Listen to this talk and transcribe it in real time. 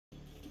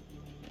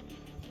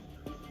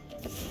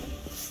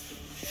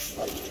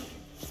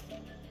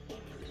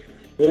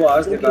वो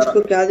आज दिखा रहा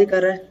इसको क्या दिखा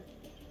रहा है?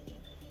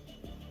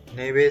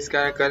 नहीं बे,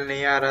 इसका कल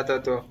नहीं आ रहा था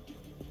तो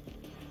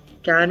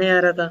क्या नहीं आ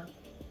रहा था?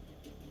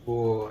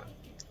 वो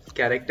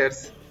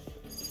कैरेक्टर्स।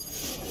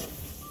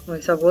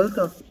 वैसा बोल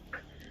तो।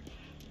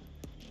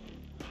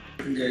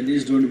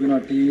 Janice, don't be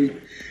naughty.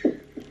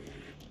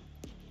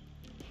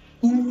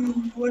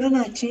 What an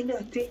अच्छी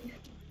नाती।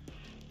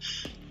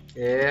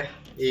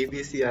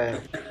 ABC आया।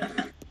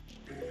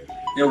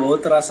 ये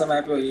बहुत रासा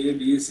मैप है, ये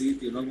B C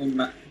तीनों को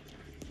मैं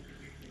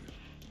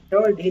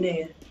केवल डी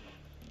नहीं है।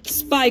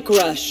 Spike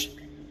rush.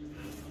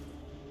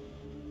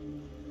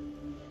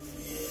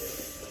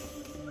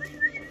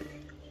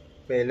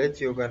 पहले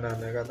जियो का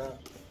नाम है था।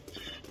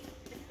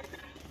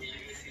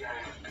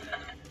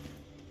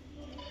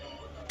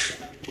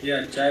 ये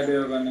अच्छा है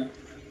बेहोगा ना।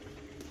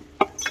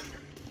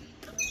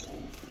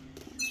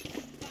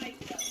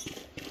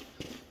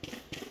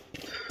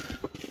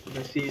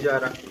 मैं सी जा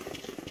रहा।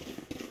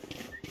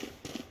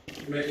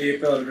 मैं ए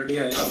पे ऑलरेडी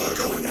है।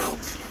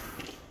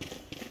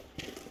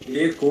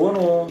 ये कौन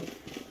हो?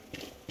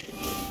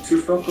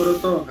 शिफ्ट ऑफ करो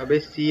तो। अबे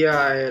सी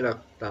आए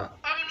लगता।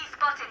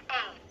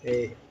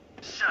 ए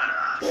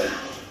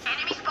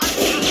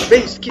बे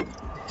इसकी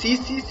सी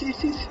सी सी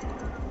सी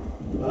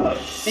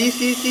सी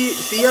सी सी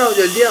सी आओ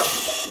जल्दी आओ।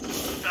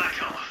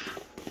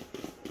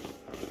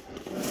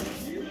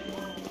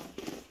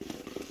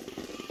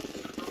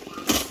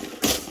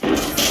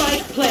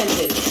 Spike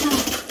planted.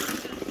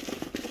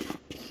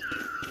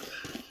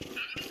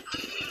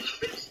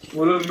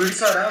 वो लोग मिड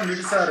से आ रहा है,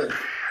 मिड से आ रहे।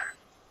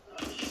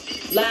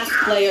 Last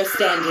player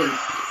standing.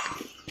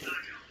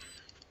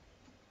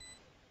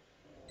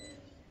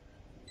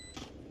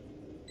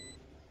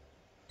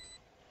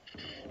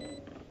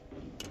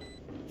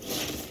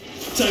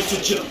 Time to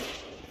jump.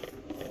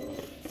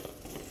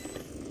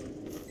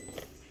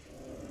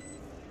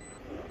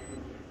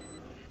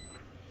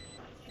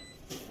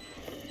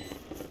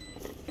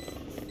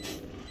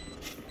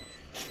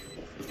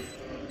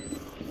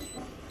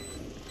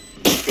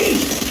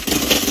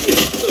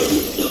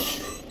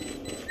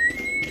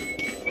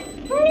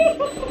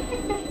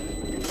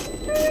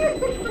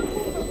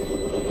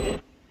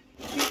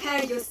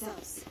 Prepare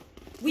yourselves.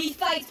 We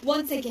fight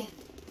once again.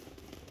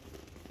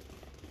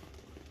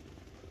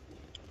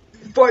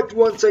 Fight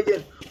once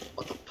again.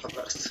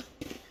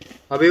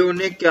 अबे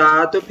उन्हें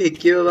क्या तो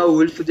फेंकी होगा,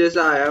 वुल्फ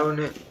जैसा आया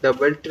उन्हें,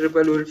 डबल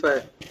ट्रिपल वुल्फ आया,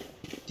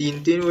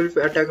 तीन वुल्फ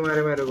अटैक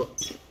मारे मेरे को।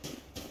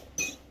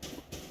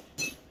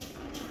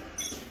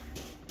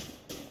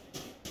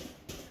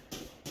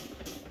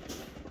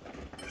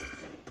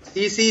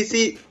 सी सी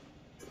सी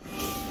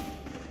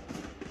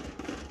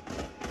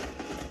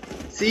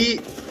सी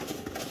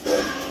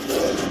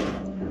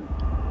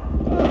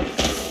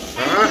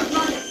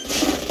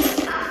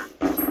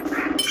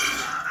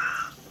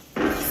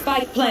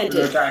Spike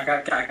planted.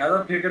 क्या तो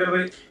फेंक रहे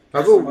भाई?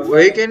 अब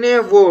वही कहने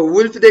वो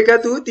वुल्फ देखा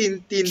तू, तीन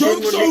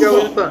मुंडी का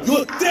वुल्फ।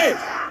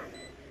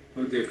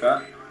 वो देखा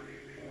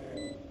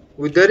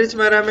उधर ही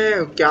मारा मैं,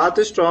 क्या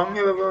तो स्ट्रांग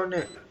है बाबा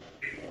उन्हें।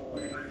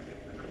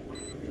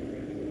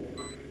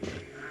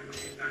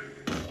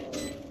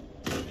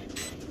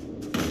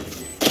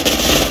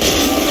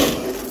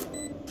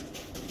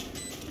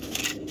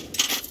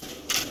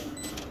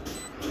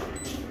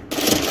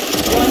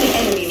 One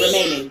enemy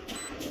remaining.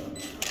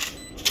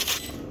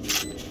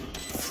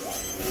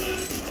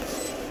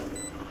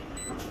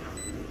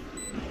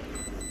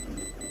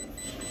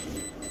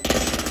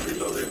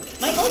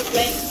 My old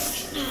friend.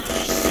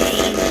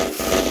 Shame.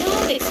 No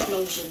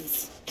explosions.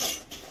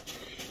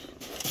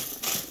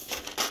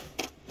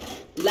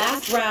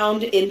 Last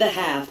round in the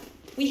half.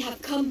 We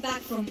have come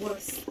back from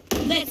worse.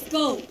 Let's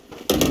go.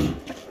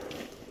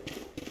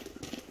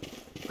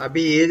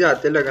 अभी ये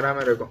जाते लग रहा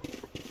मेरे को।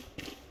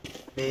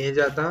 मैं ये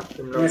जाता,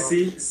 तुम लोग मैं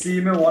सी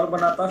में वॉल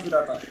बनाता फिर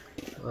आता।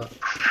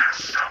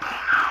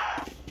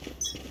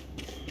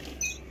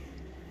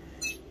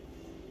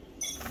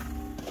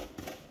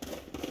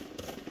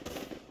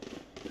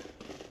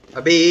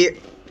 अबे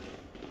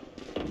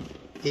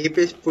ये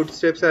पे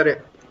फुटस्टेप्स आ रहे।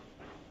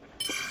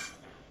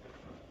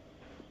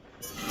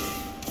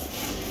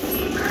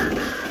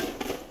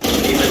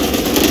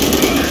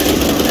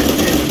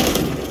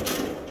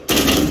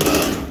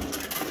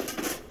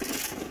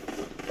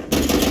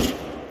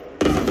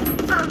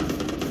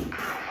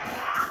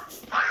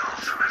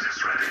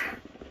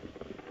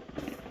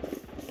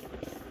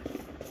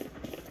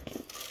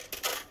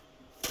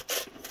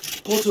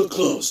 Portal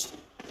closed.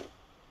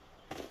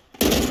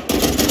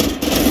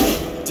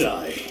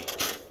 Die.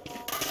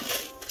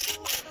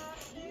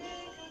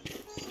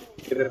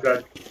 इधर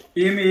प्लांट।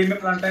 ए में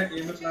प्लांट है,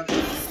 ए में प्लांट है।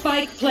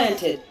 Spike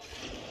planted.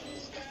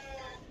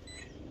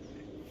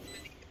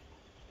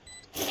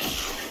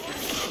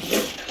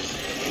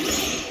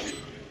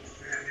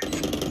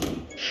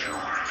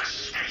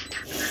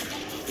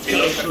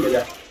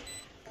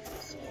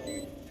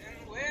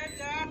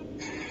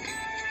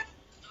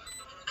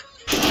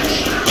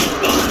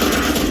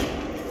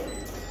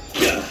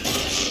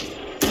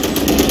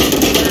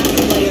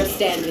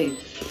 Standing.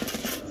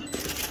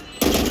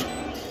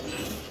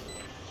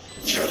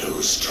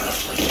 Shadows travel.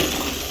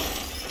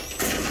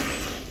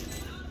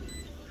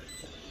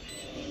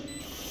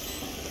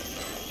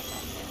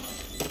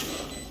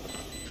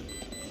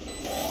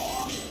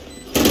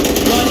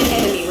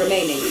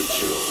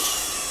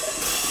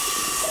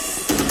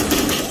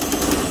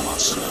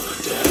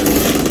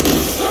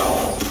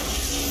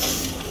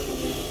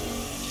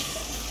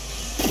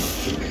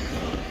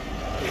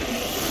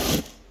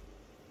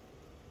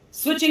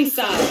 Switching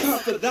sides.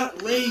 Not for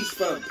that range,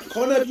 fam.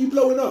 Can't have you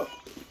blowing up.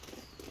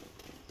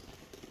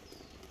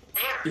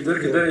 किधर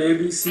किधर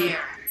ABC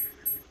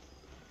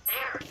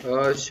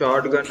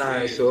शॉटगन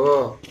है सो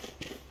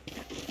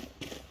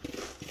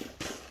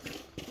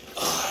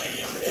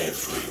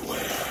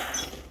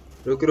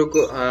रुक रुक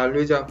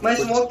आलू जा मैं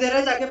स्मोक दे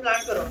रहा जाके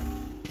प्लांट करो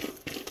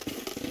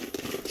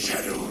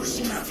Shadows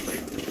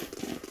traveling.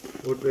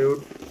 उठ बे उठ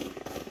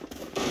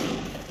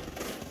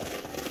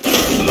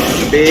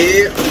बे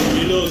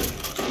Reload.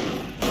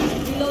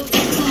 Reload.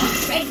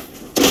 Right.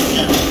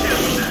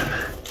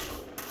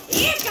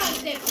 Here comes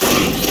the.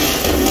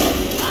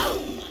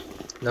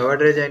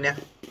 नवाड रे जाइन्या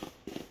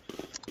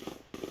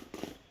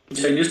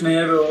जैनिश नहीं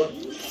है वो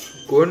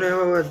कौन है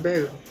वो बात बे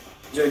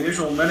जैनिश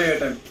होगा नहीं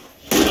time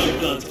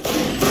Planted.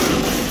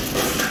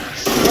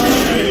 One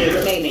enemy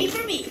remaining.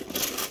 For me.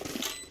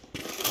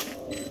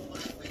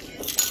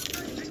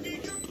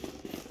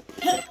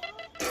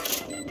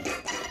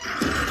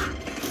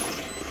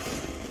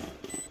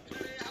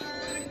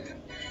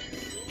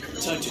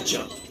 Time to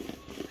jump.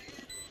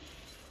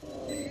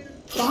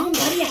 Bomb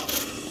buddy out.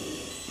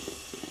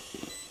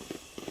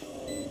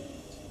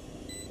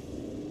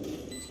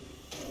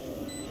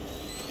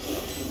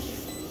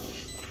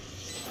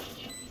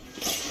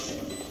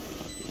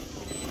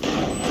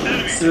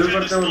 Save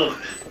करते हैं वो लोग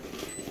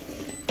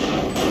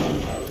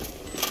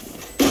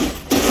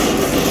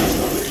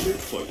Good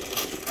for you.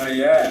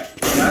 yeah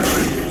that's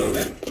pretty good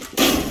man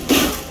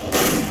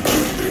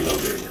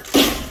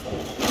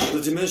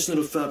The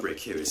dimensional fabric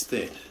here is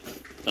thin.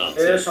 I'll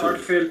A take short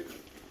it. Fail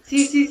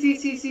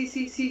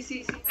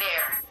सी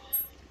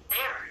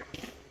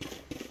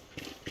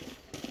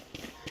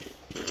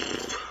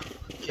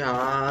क्या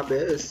बे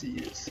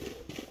serious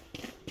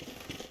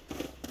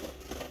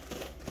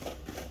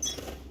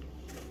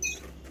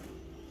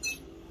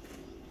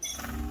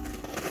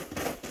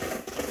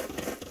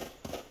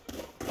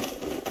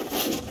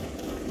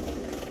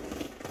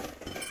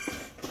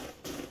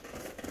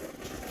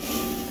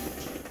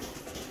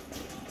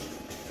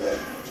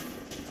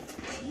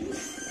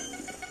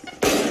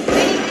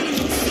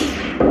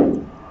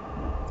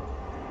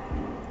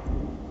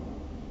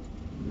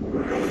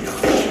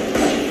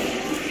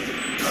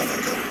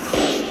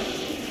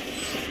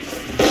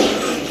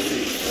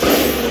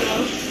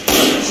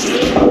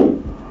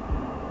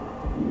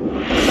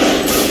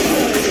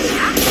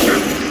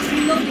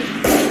Reloading.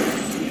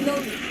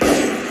 Reloading.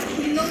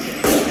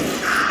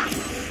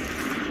 Reloading.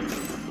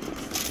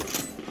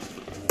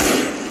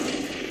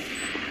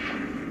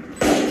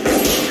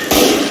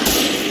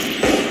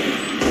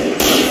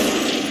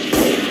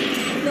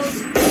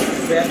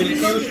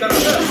 Ability use कर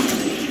रहा है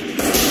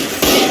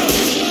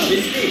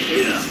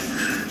ability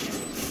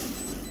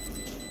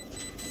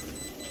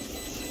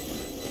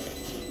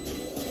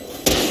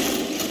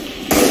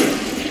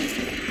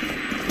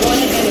One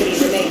enemy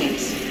remaining.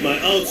 My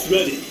ult's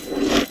ready.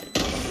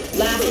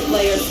 Last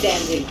player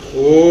standing.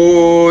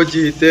 ओ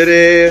जीते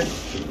रे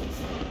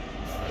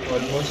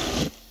almost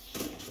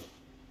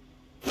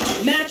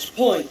Match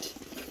point.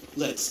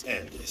 Let's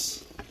end this.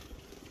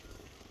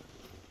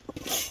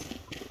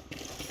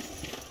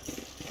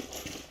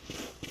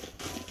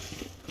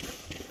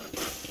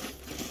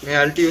 मैं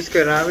अल्टी use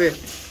कर रहा बे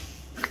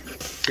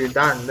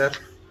सीधा अंदर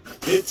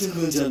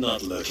Victims are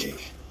not looking.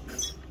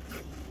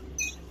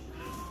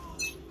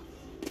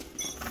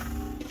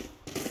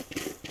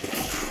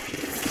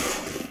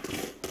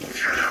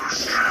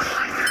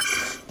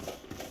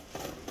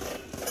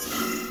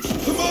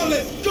 Come on,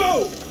 let's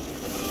go!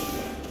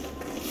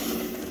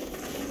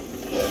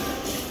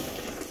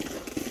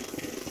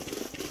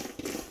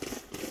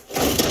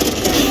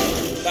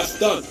 That's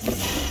done.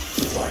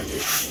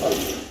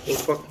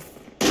 ऊपर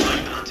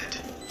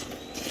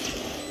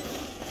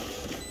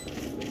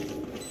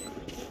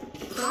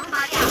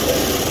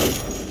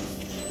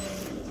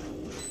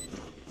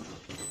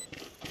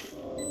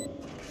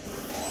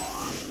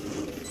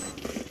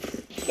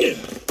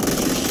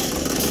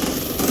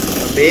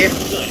बे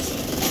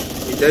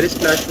इधर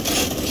splash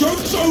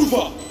Joke's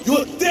over!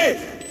 You're dead!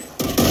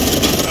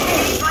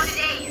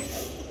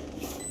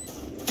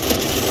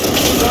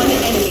 One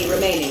enemy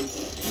remaining.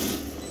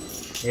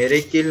 मेरे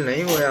किल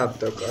नहीं हुए अब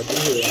तक अभी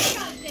हुए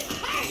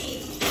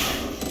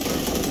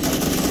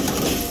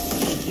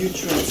You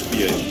try to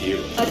be a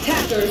hero.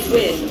 Attackers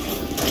win.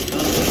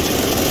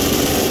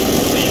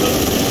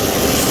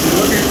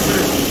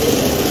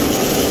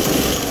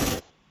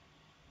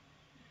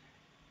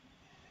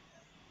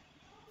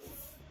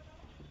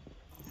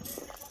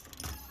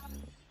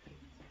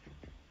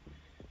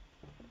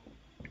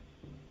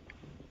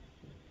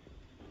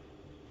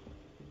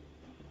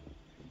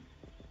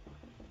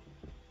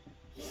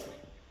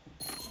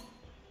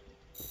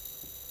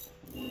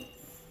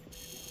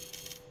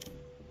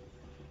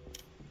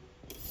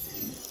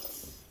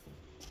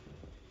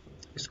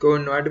 इसको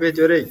इनवाइट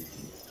भेजो रे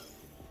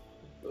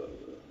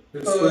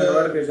इसको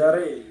इनवाइट भेजा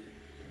रे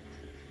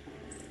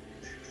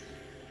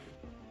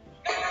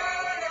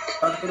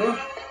बात करो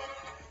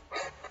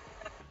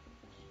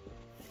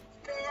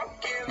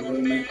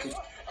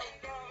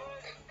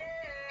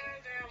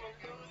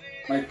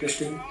माइक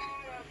टेस्टिंग।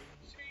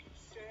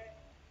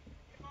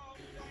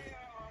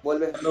 बोल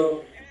बे। हेलो,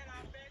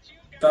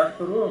 स्टार्ट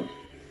करो।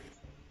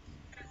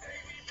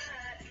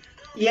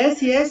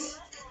 Yes, yes.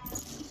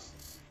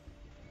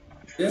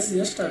 Yes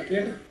yes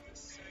started.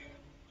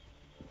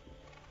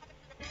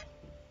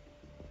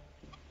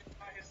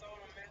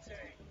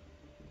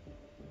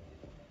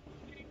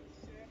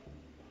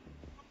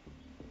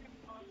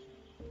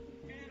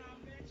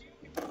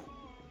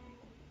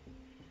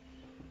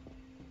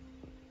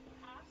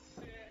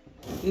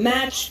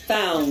 Match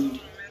found.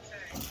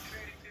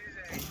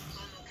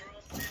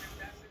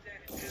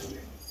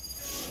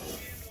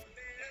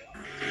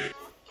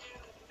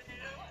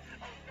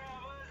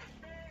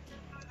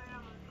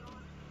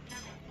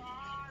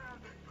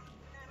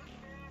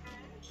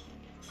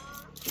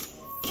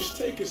 Just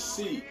take a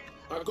seat.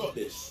 I got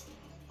this.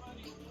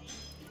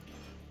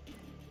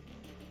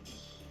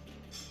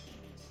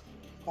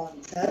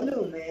 कौन सा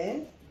लूं मैं?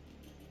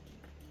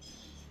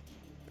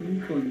 तुम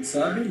कौन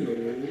सा भी लो?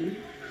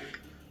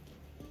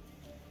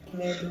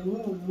 मैं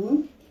लूं।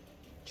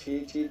 छी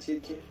छी छी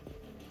छी।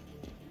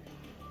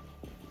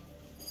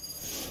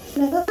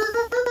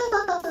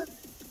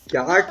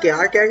 क्या क्या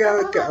क्या क्या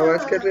क्या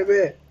आवाज कर रहे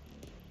बे?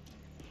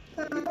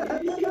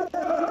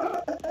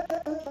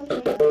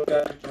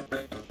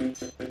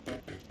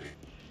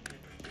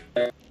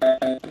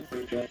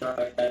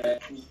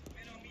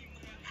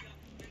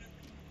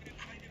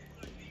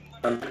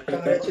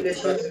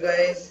 Congratulations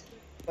guys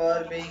for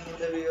being in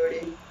the VOD.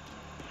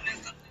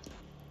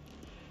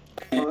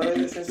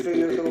 Congratulations to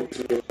you too.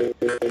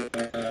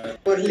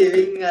 For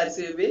leaving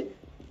RCB.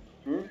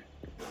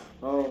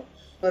 Oh.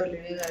 For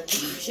leaving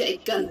RCB. I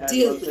can't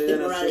deal with the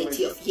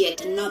morality of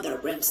yet another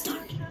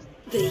brimstone.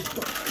 The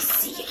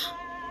hypocrisy.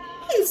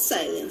 I'll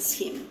silence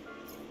him.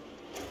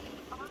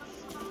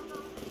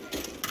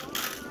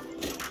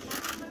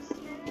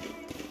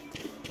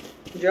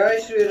 Jai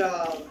Shri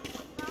Ram.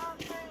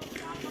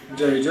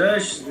 जय जय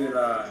श्री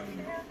राम।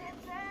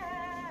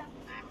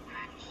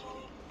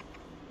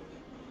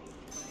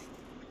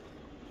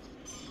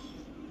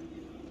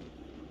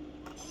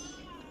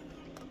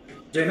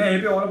 जैने ये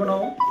भी और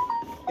बनाओ।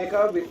 एक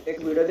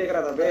video देख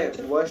रहा था बे,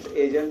 वर्स्ट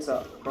एजेंट्स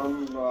फ्रॉम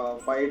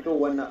 5 to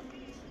 1।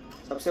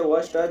 सबसे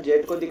वर्स्ट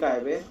जेट को दिखाया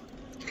बे।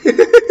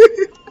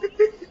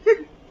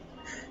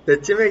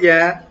 सच्ची में क्या?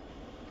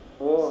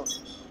 वो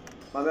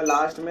मतलब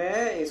लास्ट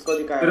में इसको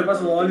दिखाया। तेरे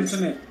पास वॉल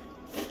इसने।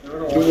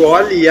 तू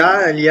वॉल लिया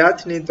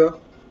नहीं तो।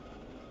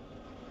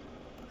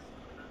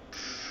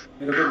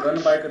 मेरे को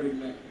गन बाय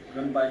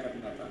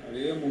करना था।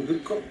 अरे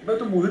मोहित को, बे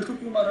तो मोहित को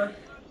क्यों मारा?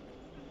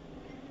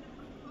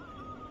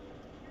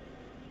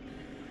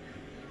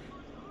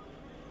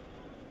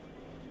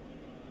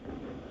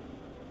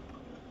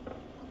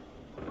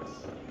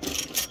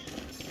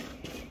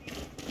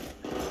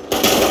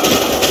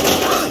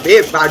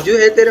 बे बाजू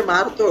है तेरे,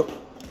 मार तो।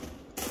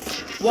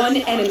 One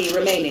enemy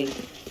remaining.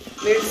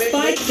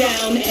 Spike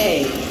down A.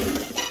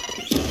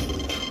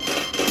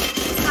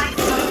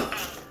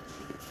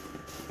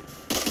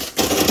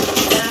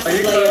 Last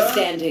player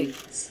standing.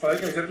 Spike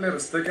actually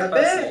रास्ते के पास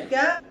अबे है।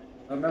 क्या?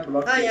 और मैं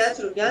ब्लॉक। हाँ यहाँ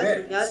से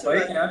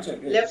स्पाइक यहाँ चल।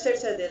 लेफ्ट साइड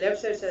से आते हैं।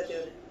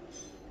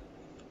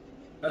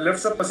 लेफ्ट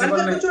से पॉसिबल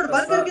नहीं।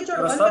 बंद करके छोड़।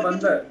 रास्ता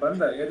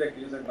बंद है। ये देख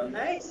बंद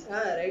है। नाइस।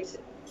 हाँ राइट से।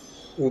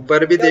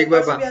 ऊपर भी देख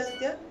बाबा।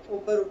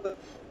 ऊपर।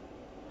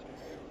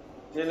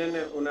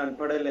 नहीं उन्हें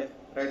अनपढ़ ले,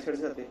 राइट साइड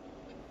से आती।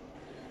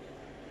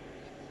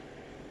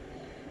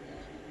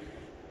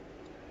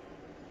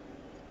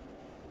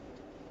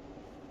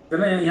 तो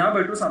मैं यहाँ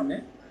बैठूं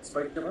सामने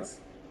स्पाइक के पास।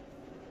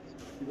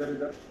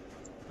 इधर।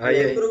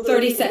 आइए।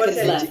 30 seconds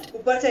left.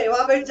 ऊपर से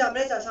वहाँ बैठ,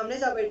 सामने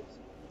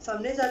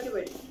जाके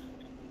बैठ।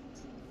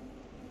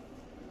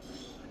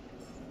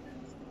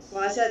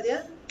 वहाँ से आती है।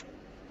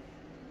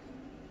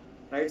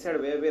 राइट साइड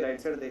बे, अभी राइट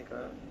साइड देख।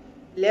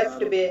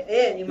 लेफ्ट बे।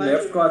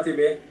 लेफ्ट को आती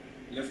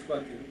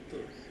तो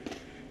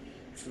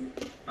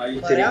आई।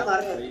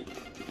 मार।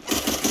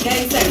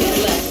 10 seconds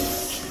left.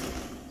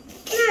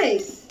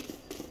 Nice.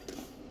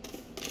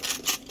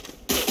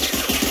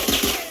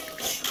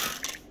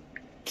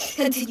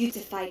 Continue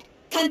to fight.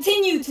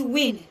 Continue to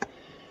win.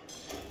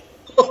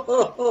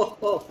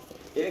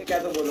 ये क्या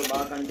तो बोलो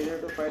बा, कंटिन्यू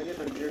टू फाइट या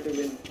कंटिन्यू टू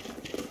विन।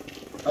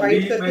 अभी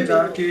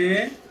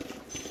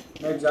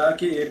मैं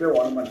जाके ए पे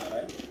वॉल बना रहा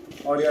है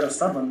और ये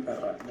रास्ता बंद कर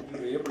रहा है।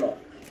 मतलब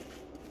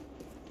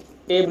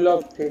ए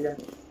ब्लॉक ठीक है।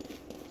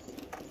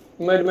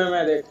 मिड में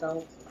मैं देखता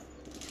हूँ।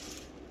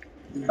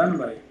 डन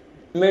भाई।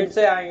 मिड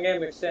से आएंगे,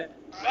 मिड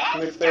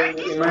पे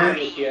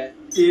इन्होंने किया है।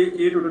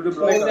 ए टोटल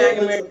ब्लॉक।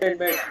 मिड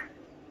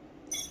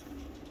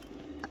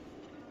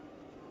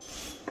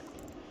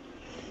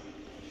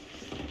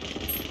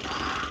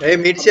ए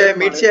मिड से है।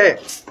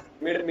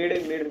 मिड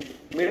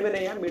में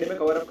नहीं है, मिड में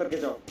कवर अप करके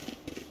जाओ।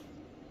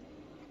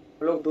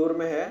 लोग दूर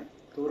में है,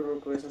 दूर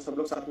रुको, ऐसे सब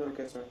लोग साथ में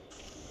रुके हैं।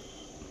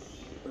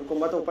 रुको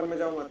मत, ऊपर में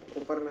जाओ मत,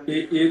 ऊपर में।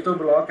 ये तो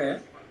ब्लॉक है।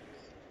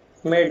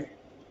 मिड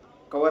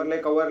कवर ले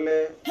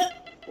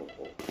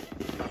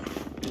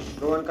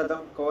रोहन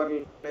कदम, कवर ले।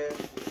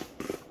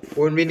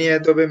 फोन भी नहीं है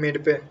तो बे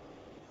मिड पे।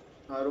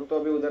 हाँ रुक, तो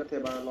अभी उधर थे,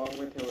 लॉन्ग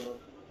में थे वो लोग।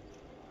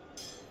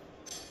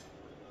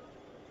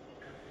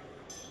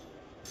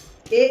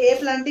 ए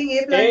प्लांटिंग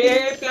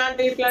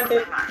प्लांट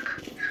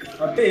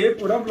अबे ये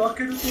पूरा ब्लॉक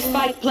के तू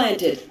Spike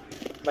planted.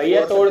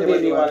 भैया तोड़ दी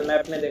दीवार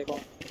मैप में देखो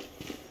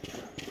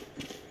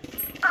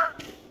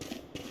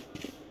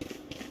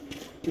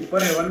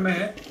ऊपर हेवन में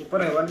है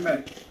ऊपर हेवन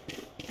में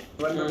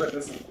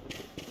बैठे से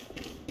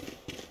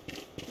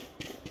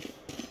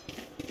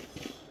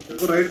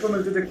देखो राइट को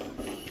मिलती देख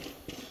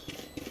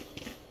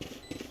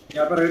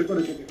यहाँ पर राइट को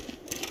मिलती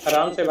देख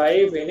आराम से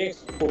भाई फिनिक्स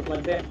फूट मत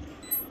दे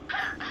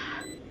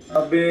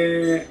अबे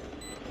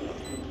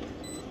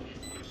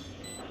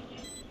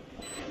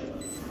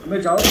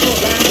मैं जाऊँ तो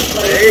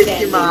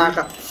की माँ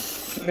का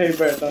नहीं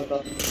बैठा था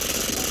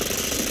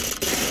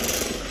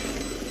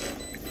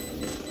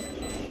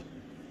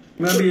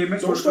मैं अभी ये में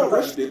Don't start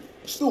rushing it.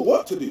 Still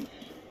work to do.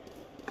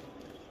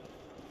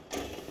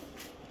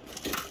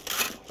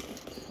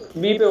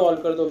 B पे वॉल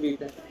कर दो बी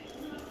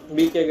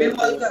के गए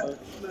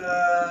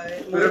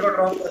मेरे को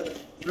ड्रॉप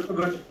मेरे को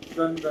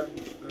गन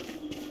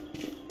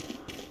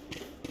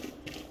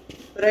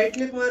राइट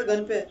क्लिक मार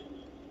गन पे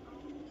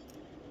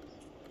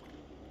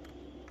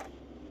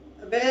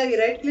अबे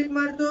राइट क्लिक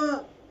मार तो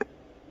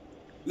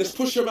Let's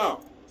push him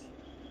out.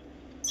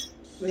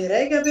 मेरा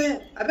है क्या बे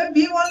अबे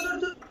बी वॉल कर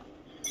तू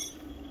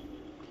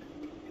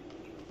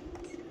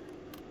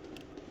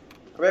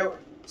अबे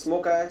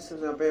स्मोक है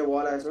यहाँ पे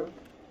वॉल है सर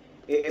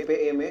ए पे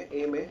ए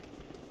में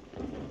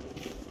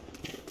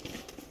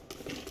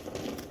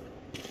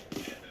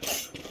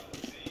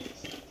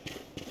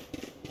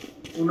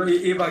उन्होंने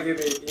ये भागे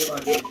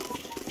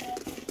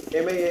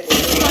ए में ये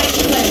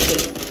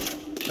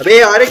अबे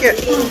यार क्या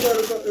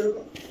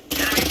रुको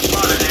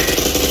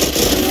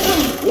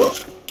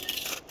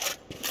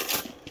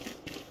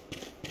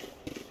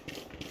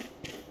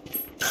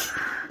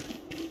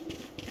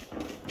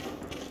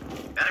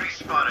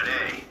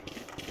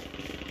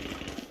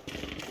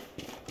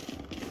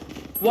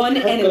One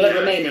enemy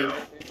remaining.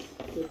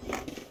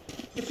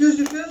 Diffuse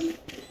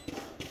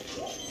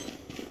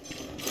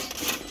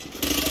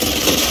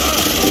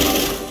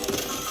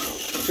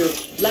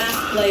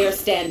Last player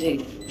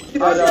standing.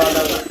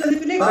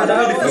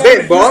 अबे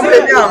बॉम्ब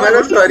लेके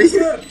हमारा सॉरी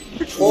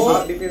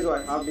हाफ डिफेंस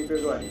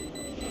हुआ है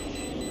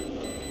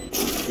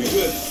We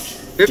good.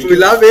 बे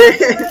बुला बे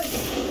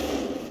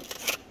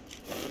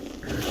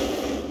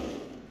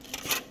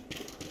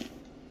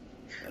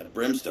That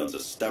Brimstone's a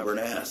stubborn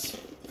ass.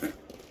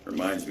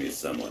 Reminds me of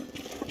someone.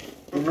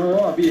 No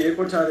अभी ये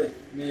को चाह दे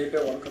मैं ये पे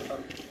वॉल करता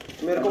हूँ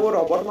मेरे को वो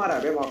रोबोट मारा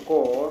है बे भाग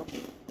को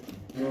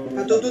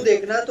तो तू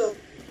देखना तो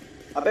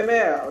अबे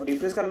मैं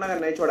डिफ्यूज करना का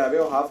नहीं छोड़ा बे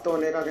वो हाफ तो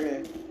होने का कि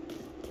नहीं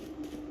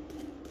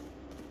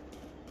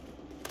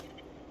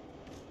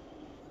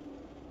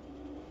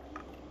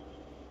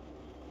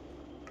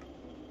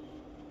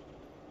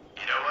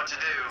You know what to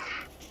do.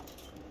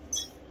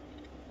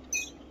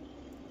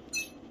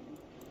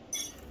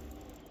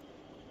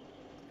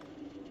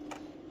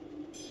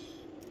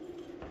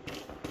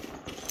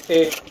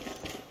 ए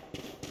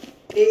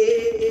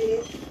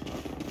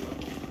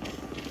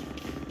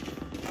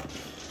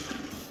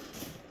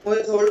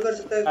कोई होल्ड कर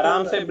सकता है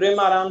आराम से ब्रिम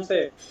हाँ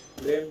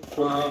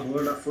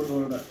होल्ड फुल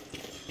होल्ड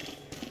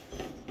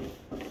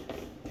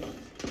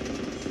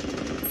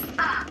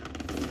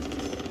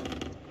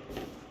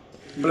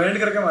ब्लाइंड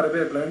करके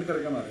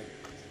मारे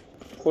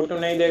फोटो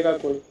नहीं देगा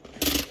कोई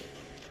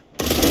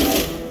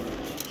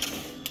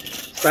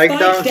spike Spike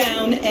down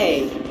down A.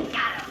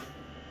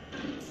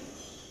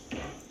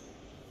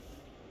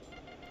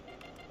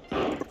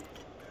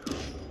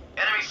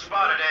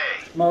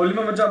 Mauli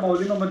में मत जा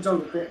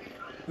रुको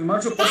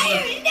हिमांशु ऊपर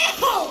से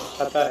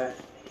पता है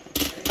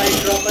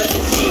फाइट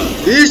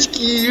ड्रॉपर इश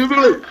की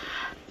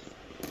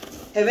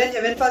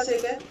हेवन पास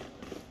एक है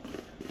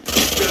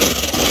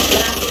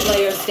Last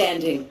player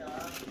standing.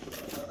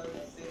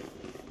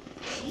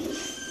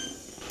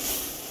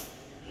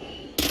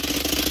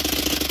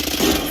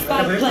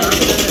 Spike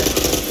planted.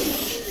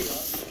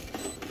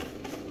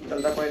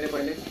 चलता कोई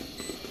नहीं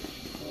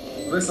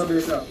अबे सब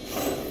ऐसा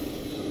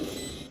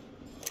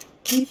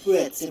Deep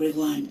breaths,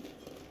 everyone.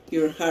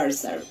 Your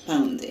hearts are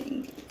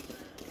pounding.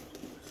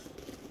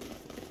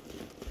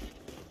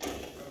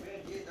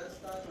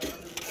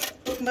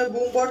 तो मैं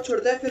बूम बॉट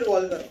छोड़ता है फिर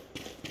वॉल कर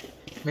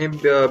मैं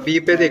बी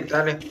पे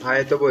देखता नहीं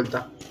आए तो बोलता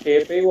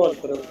ए पे ही वॉल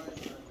करो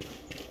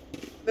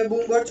मैं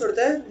बूम बॉट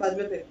छोड़ता है बाद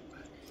में पे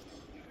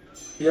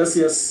यस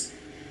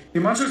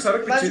हिमांशु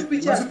सड़क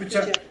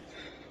पीछे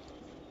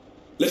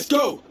Let's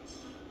go.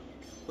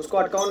 उसको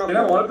अटकाओ ना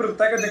मेरा वॉल पे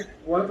रुकता है क्या देख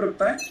वॉल पे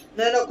रुकता है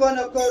नहीं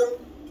नको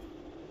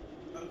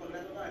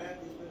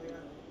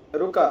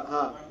रुका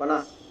हाँ बना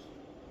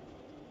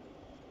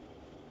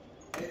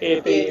ए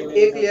पे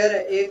एक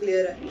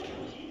क्लियर है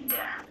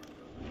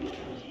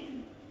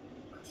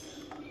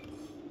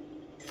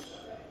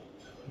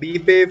बी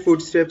पे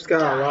फुटस्टेप्स का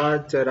आवाज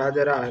जरा आ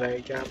रहा है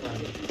क्या बात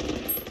है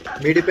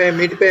मिड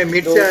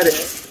से आ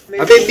रहे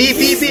अबे बी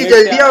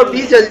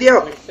जल्दी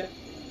आओ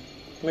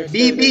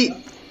बी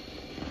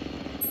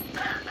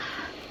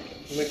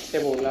मिड से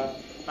बोला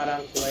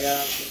आराम से भाई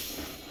आराम से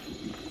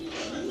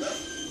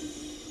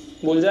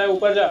भूल जाए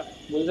ऊपर जा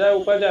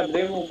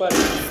ब्रेम ऊपर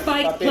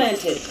Spike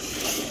planted.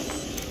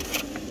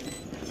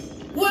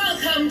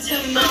 Welcome to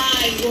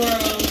my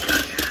world.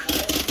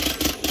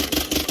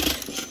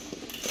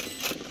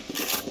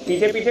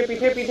 पीछे पीछे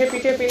पीछे पीछे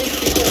पीछे पीछे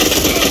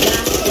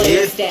Last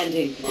player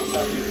standing.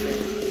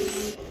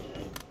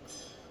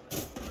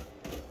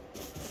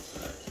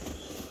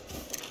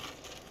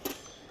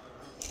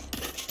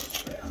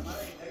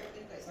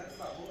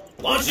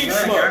 Launching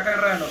क्या smoke. कर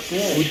रहा है ना?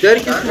 उधर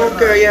की स्मोक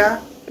कर गया।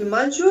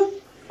 हिमांशु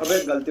अबे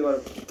गलती बार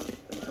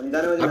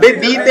समझाने में अबे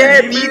बी पे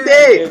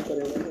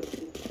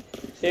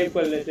सेव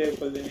कर ले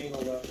नहीं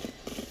होगा।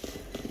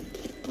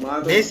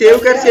 मार दो। नहीं सेव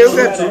कर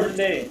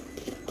दे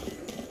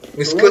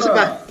उसको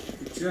छोड़ा।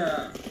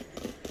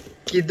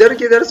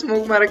 किधर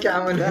स्मोक मारा क्या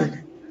मालूम।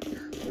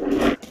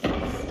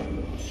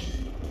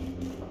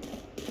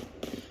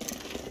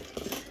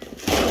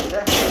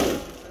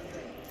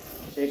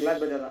 एक लाख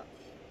बजा रहा।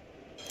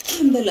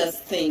 I'm the last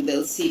thing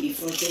they'll see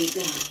before they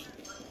die.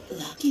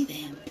 Lucky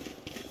them.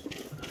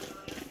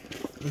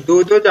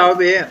 दो जाओ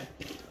बे,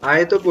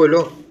 आए तो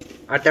बोलो,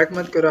 अटैक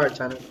मत करो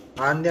अचानक,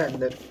 आन दे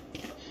अंदर।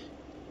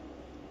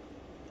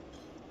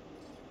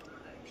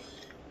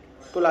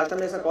 तू लास्ट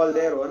टाइम ऐसा कॉल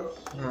दे रोहन।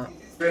 हाँ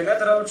पहला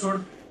तरह वो छोड़।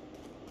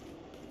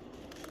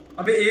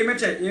 अबे ए में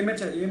चल।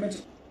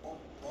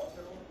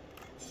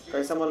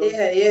 कैसा मालूम? ये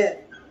है ये।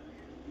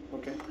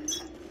 ओके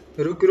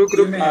रुक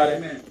में आ रहे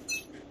में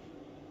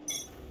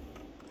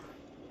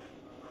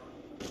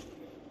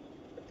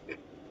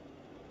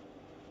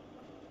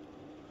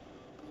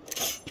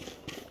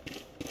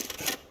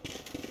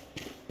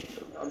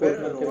अबे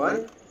रोहन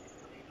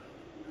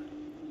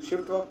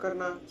शिफ्ट वॉक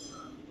करना।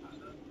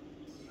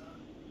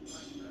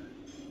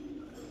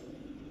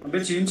 अबे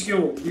चेंज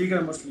क्यों? ठीक है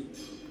मसली।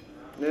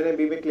 नहीं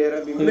बी में क्लियर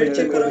है। बी में मिड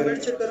चेक करो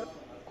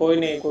कोई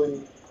नहीं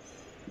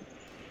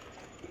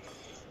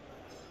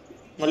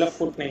मतलब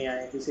फुट नहीं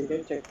आया किसी के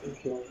चेक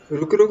क्यों।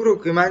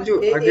 रुक हिमांशु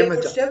आगे मत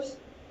जा। स्टेप्स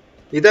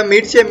इधर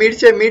मिड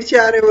से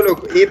आ रहे वो लोग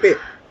ए पे।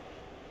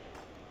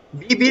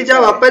 बी जा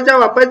वापस जा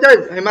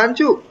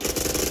हिमांशु।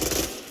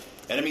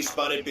 Enemy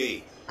spotted B.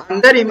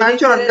 अंदर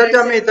हिमांशु अंदर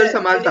जा, मैं इधर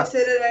संभालता।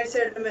 राइट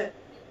साइड में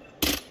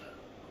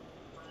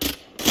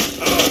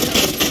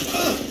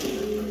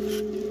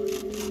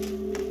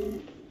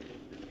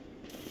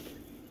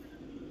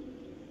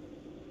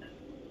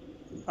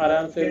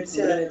आराम से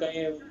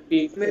कहीं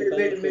peak mid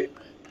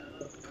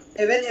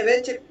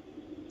haven check.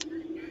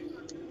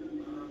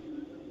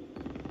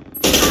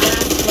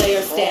 Last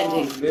player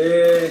standing. बे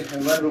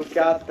हेवन रुक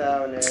क्या आता है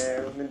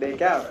उन्हें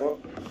देखा आपको?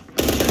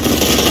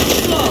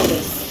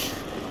 Flawless.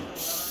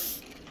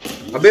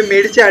 अबे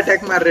मिड से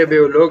अटैक मार रहे बे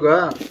वो लोग।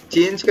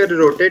 चेंज कर,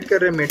 रोटेट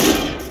कर रहे mid.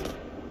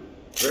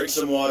 Drink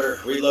some water,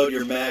 reload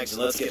your mags,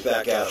 and let's get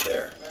back out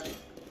there.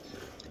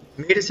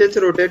 Mid से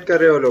रोटेट कर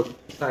रहे वो लोग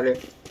साले।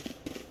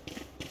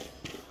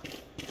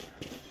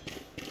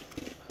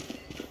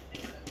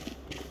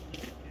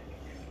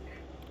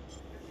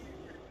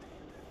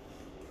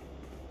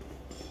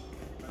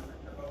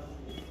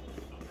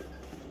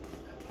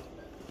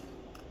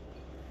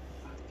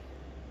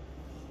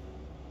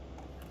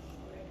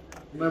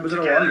 मैं बज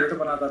रहा हूँ, ये तो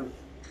बनाता हूँ।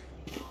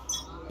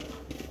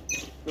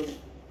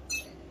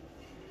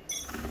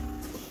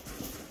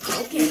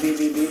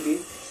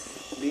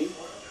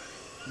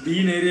 बी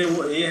नहीं रे,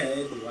 वो ए है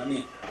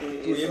दीवानी।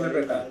 तू ए में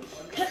बैठा है।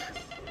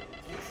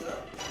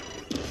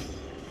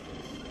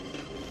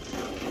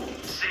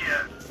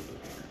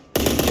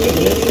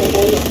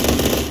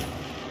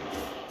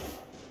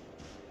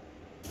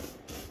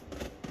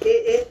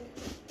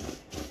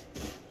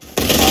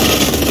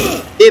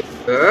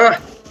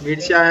 मिड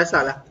से आया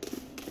साला।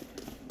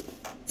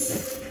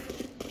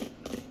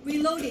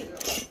 Reloading.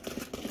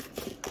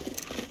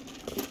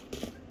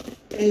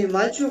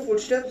 हिमांशु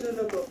फुटस्टेप्स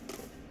सुनो को।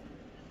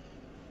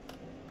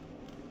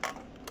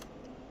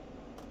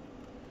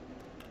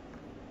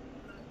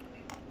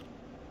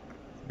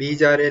 बी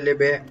जा रहे ले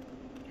बे।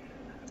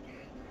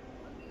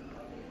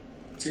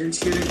 चेंज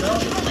करेगा।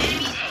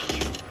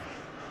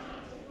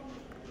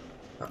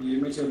 ये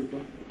में चल को।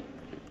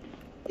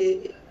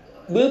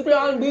 B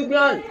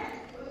plan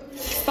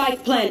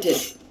Spike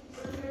planted.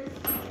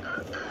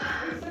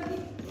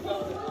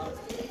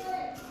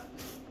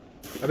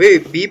 अबे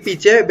बी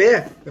पीछे है बे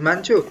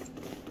हिमांशु।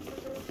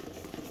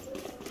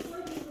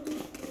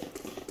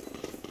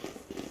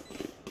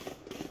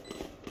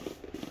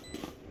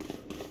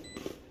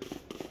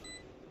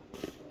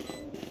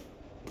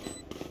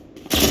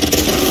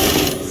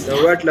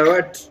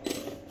 लवट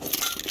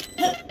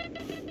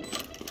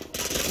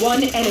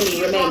One enemy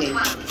remaining.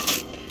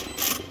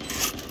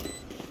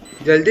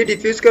 जल्दी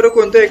डिफ्यूज करो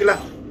कौन तो एकला।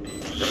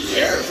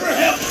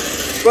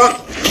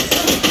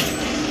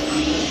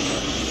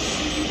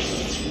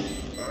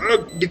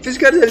 डिफ्यूज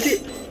कर जल्दी।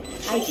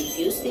 I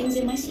defuse things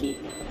in my sleep.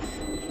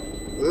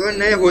 ओ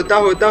नहीं होता।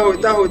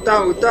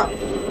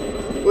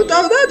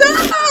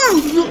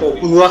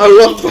 वाह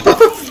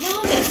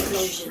Long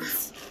explosions.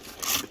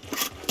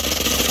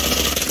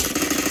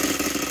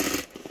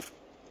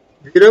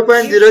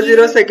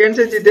 0.00 सेकंड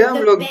से जीते हम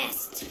लोग।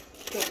 Best.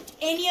 Don't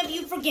any of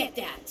you forget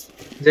that.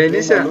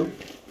 जैनिशा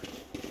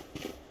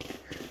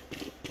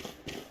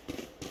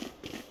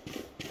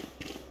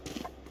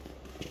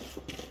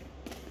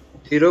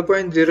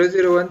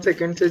 0.001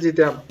 second से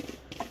जीते हम।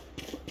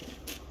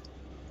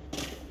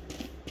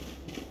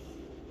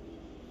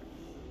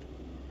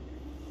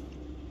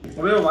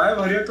 अबे वाई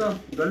भरिया तो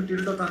गन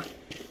टिल्ट होता।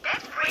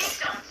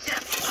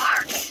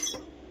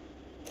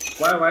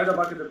 वाई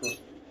दबा के देखो।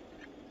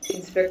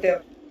 इंस्पेक्टर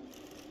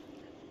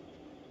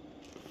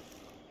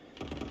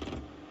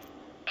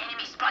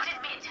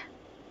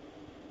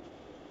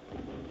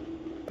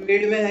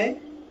मिड में है।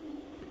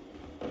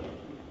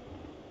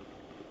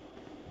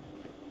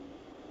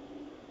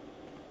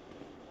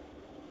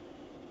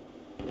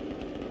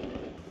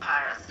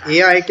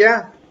 ये आए क्या?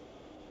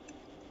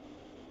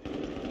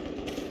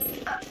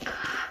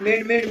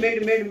 Mid mid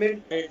mid mid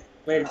mid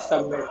mid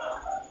सब मिड।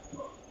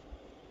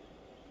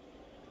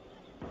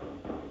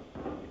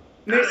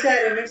 मिड से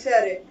आ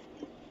रहे।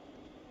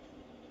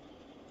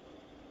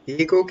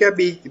 ए को क्या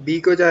बी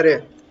को जा रहे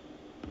हैं?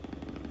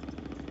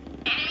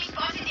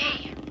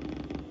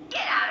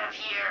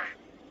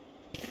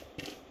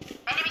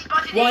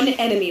 One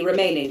enemy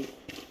remaining.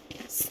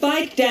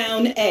 Spike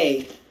down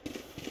A.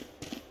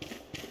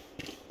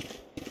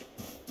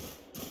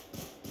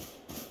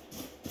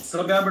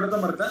 सब यहाँ बैठा तो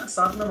मरता है,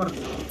 साथ में मरते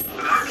हैं।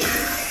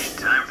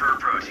 Time for a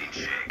protein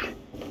shake.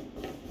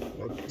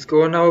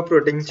 इसको ना वो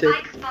protein shake.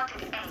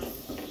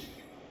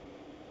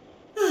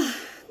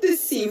 The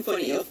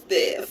symphony of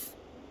death.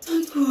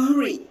 Don't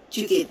worry,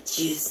 you get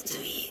used to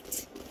it.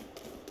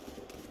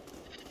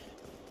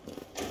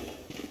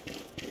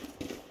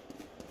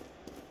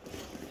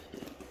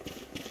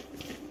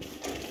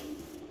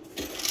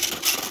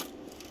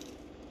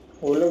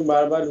 वो लोग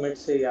बार बार मिड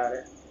से ही आ रहे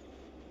हैं।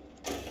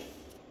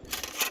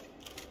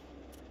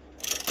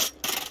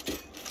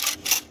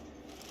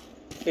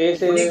 ए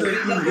से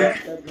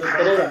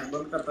करेगा,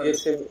 ए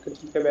से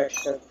के बैक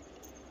कर।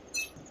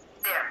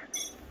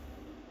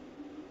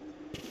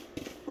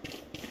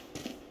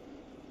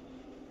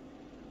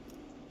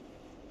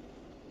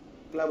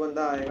 निकला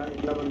बंदा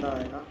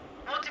आएगा।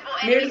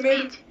 मिड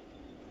मिड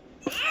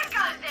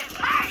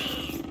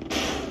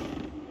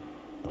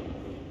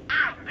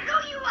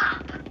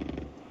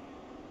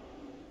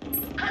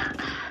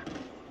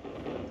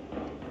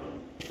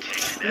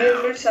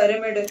सारे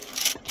मिड है।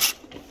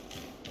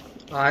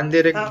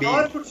 आंधे रख बी।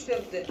 और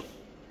फुटस्टेप्स दे।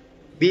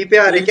 बी पे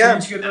आ रहे क्या?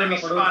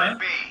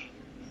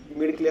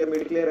 मिड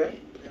क्लियर है।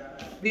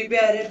 बी पे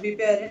आ रहे। बी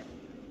पे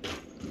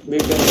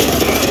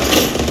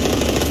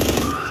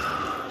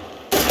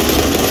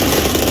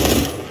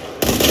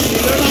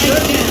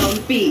Down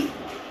B.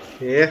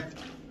 ये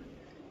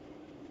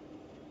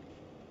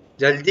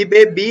जल्दी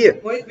बे बी।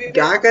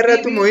 क्या कर रहा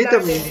तू मोहित?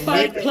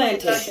 Spike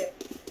planted.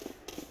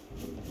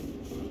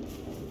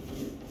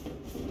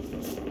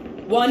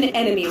 One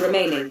enemy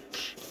remaining.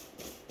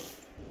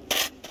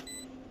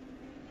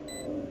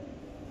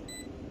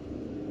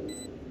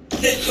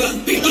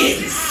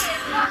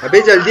 अबे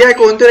जल्दी आए,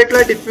 कौन तो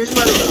एकला डिफ्यूज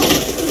मारूंगा।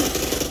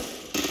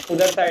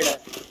 उधर साइड है।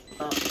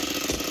 हाँ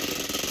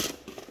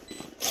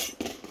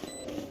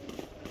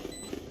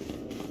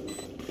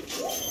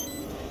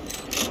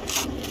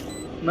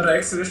मेरा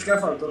एक्स रिस्ट क्या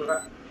फालतू रहा।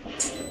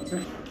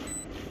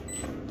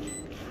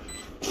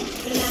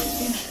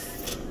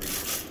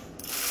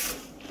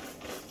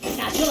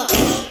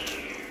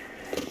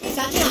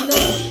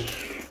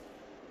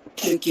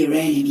 Look your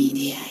enemy in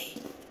the eye.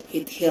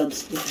 It helps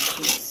with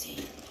accuracy.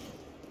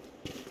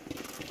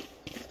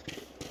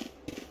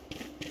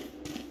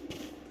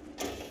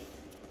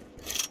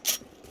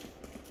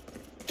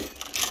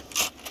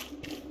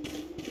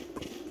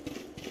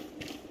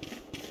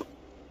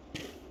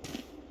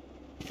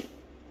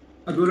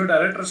 अभी वो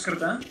डायरेक्ट ट्रस्ट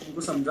करता है।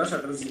 उनको समझा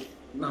शटर जी,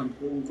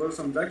 उनको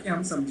समझा कि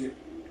हम समझे।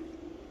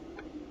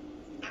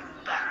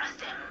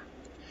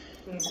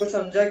 उनको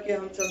समझा कि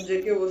हम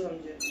समझे कि वो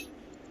समझे।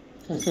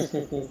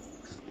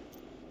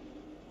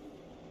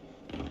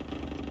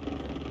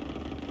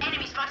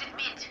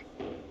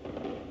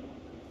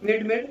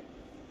 Mid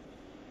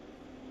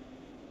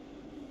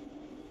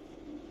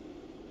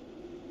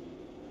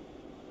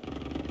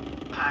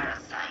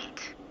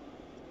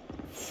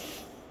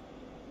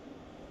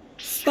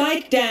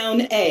Spike down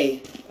A.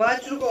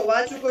 Watch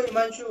रुको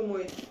हिमांशु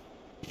मोहित।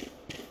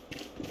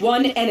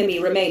 One enemy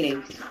remaining.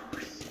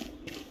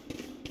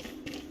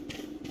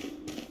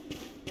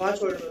 वहाँ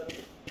छोड़ दो।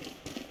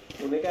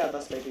 उन्हें क्या आता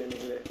स्पाइक लेने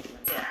के लिए?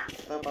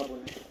 हाँ पापू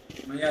ने।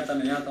 नहीं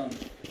आता हूँ।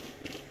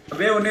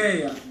 अबे उन्हें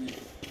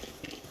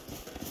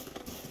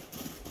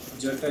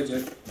जेट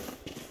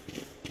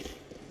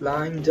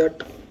फ्लाइंग जेट।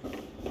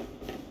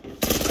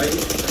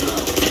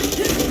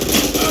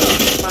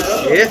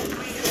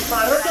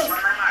 मारो तो।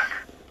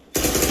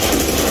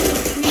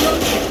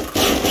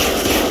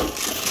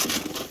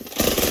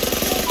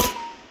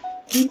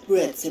 Deep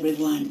breaths,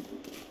 everyone.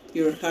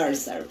 Your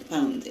hearts are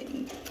pounding.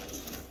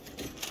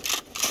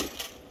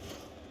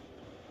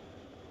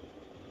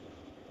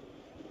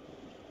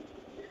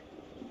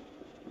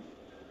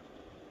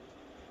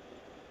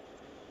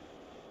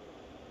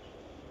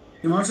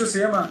 Himanshu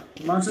same.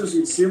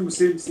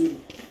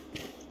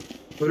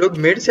 वो लोग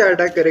मिड से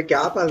अटैक करे,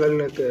 क्या पागल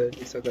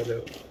जैसा कर रहे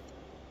हो?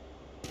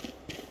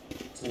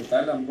 चलता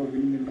है, हमको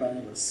विन मिल रहा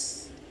है बस।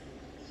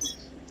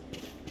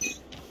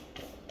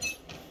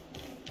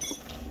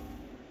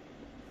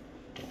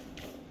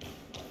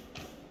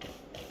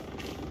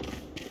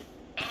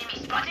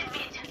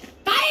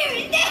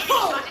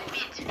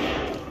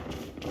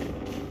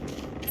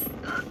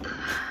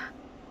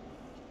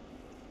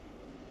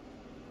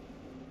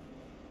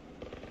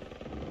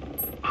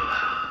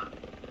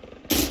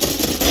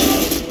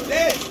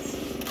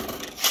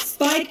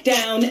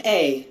 down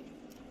A.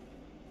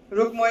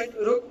 रुक मोहित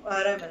रुक आ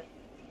रहा है मैं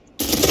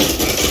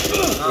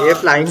ये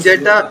फ्लाइंग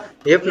जेट था,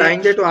 ये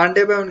फ्लाइंग जेट वन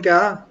डे पे उनका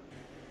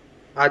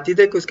आती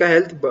देख उसका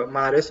हेल्थ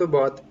मारे सो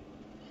बहुत।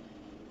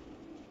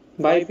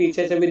 भाई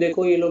पीछे से भी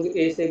देखो, ये लोग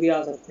ए से भी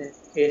आ सकते हैं,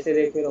 ए से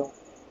देख रहा हूँ।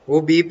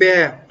 वो बी पे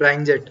है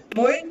फ्लाइंग जेट।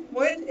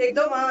 मोहित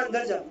एकदम वहां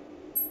अंदर जा।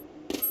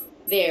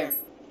 There.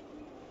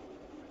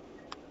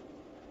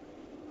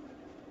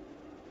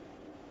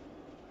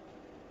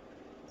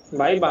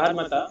 भाई बाहर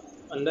मत आ,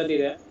 अंदर ही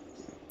रह।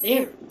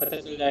 There. पता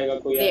चल जाएगा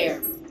कोई There.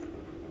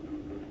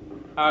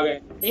 आ गए।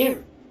 There.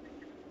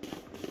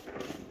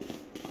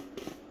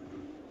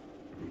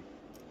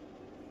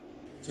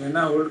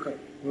 चेना होल्ड कर।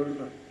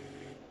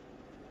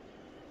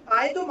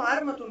 आए तो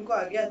मार मत उनको,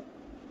 आ गया।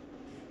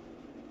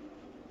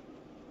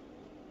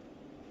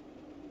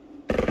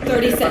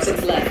 30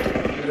 seconds left.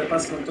 मेरे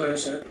पास कौन तो है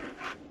शायद।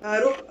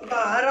 रुक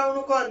बाहर आ,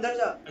 उनको अंदर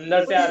जा।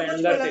 अंदर से आ रहे हैं,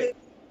 अंदर से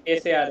ए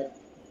से आ रहे हैं।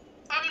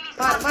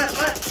 मार।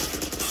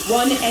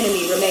 One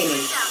enemy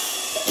remaining.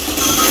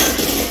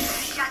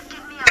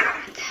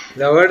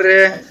 लवड़ रे,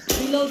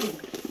 Reloading.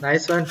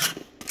 Nice one.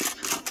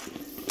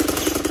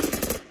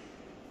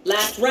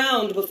 Last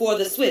round before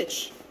the switch.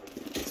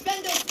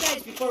 Spend those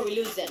strikes before we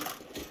lose them.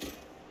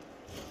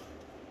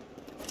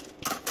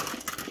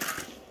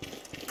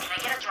 Can I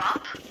get a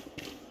drop?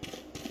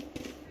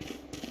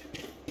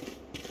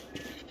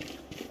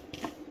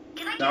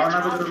 जाओ ना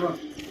तो तेरे को।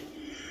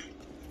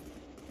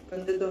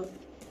 कंधे तो।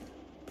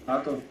 हाँ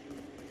तो।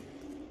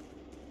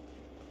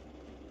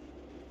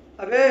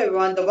 अबे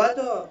वहाँ दबा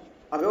तो।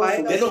 अबे वो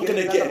They're not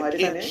gonna get हमारी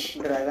it. थाने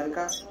ड्रैगन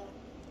का।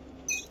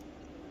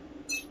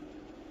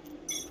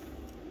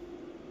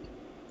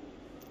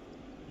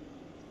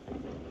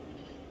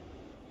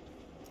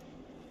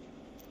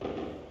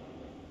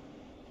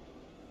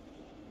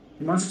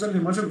 हिमांशु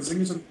चल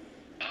घुसेंगे चल।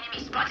 Enemy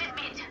spotted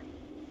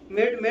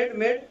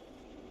mid.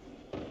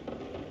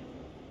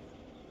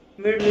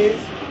 Mid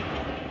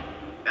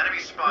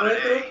Enemy spotted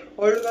A.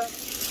 Hold कर।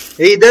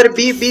 इधर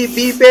बी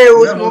पे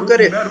वो स्मोक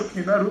करे।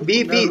 बी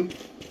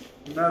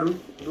ना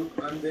रुक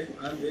आंदे एक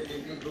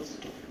मिनट रुक।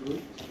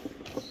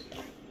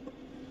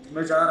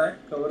 मैं जा रहा है,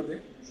 कवर दे।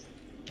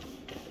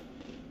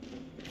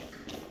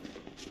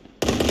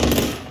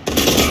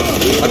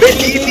 अबे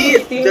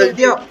बी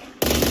जल्दी आओ।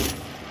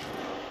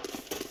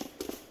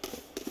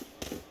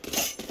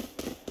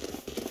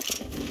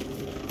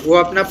 वो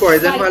अपना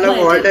पॉइजन वाला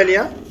वॉल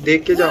डालिया,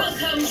 देख के जाओ।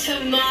 Welcome to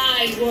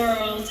my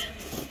world.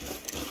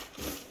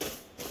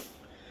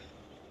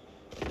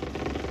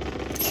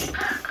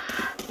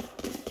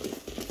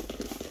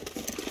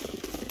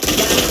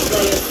 Last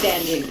player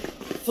standing.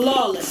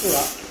 Flawless.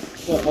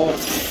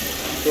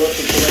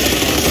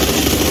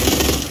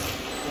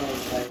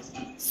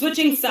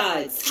 Switching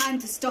sides. Time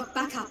to stock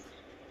back up.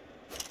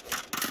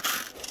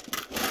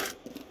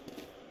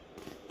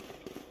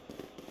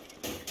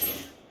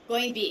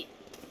 Going B.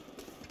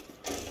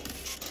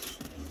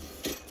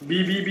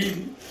 B.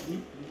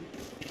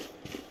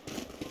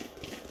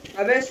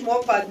 अबे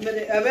स्मोक बाद में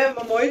दे। अबे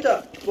मोहित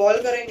वॉल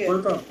करेंगे।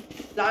 बोल तो।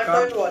 Plant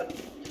oil wall.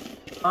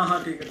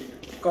 हाँ ठीक है।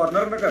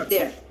 कॉर्नर में कर।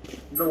 There.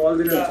 मतलब वॉल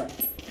देने अच्छा।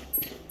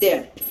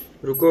 There.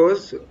 रुको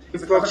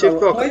शिफ्ट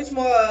फॉक मोहित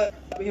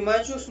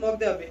हिमांशु स्मोक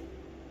दे अभी।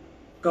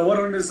 कवर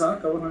होने से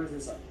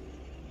साथ।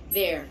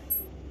 There.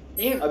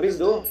 अभी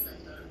दो।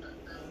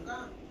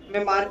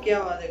 मैं मार किया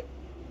वहाँ देख।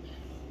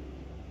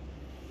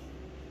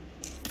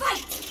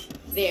 Fight.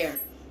 There.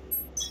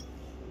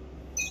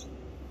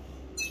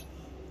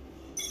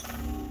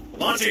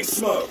 Launching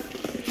smoke.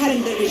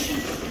 Cutting the vision.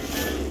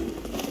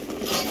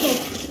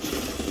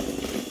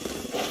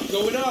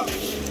 Going up.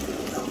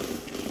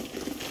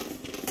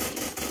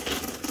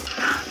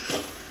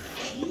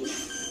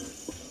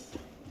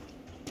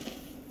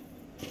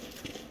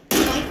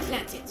 Spike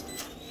planted.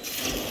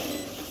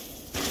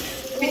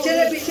 पीछे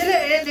ले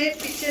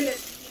पीछे ले।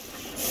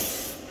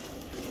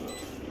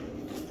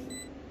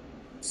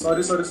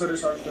 सॉरी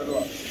शॉट कर दो।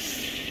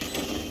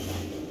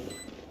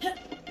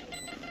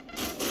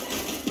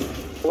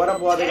 ओवर अप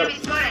हुआ देगा। Enemy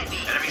spotted me.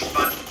 Enemy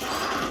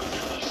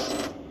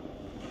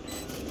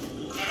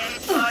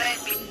spotted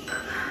me.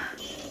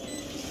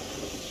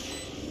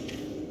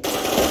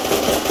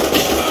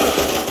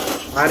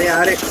 आ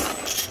रहे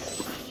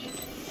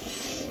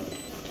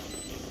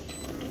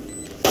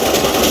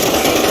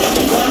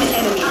One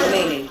enemy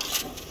remaining.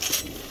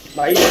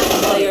 भाई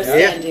Player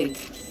standing.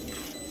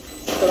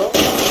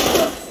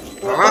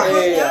 हाँ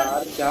अरे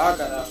यार क्या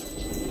करा,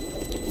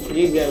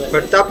 जीत गया मैं।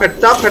 फटता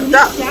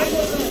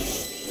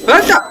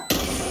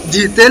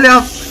जीते ले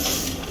आप।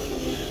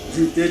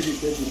 जीते।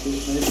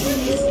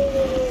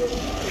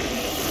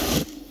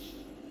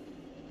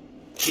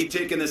 Keep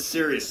taking this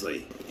seriously,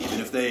 even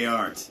if they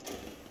aren't.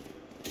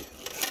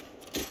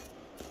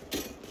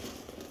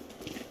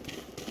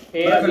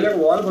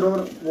 Wall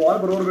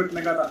बरोबर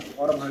बैठने का था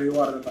और भारी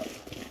मार देता।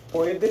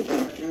 कोई दिन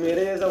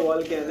मेरे जैसा वॉल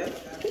क्या है?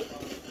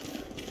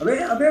 अबे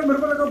मेरे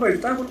को लगा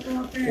बैठता है बोलते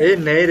वहाँ पे। ए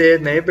नहीं रे,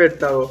 नहीं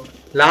बैठता वो।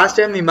 लास्ट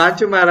टाइम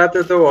हिमांशु मारा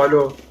था तो वॉल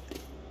हो।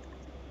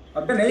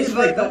 अबे नहीं,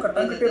 इसमें एकदम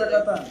कट्टा कट्टे रखा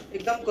था।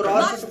 एकदम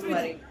क्रॉस से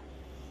मारी।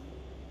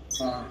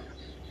 हाँ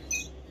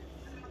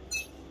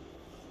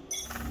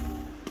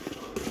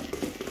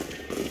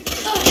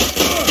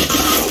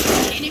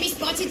Enemy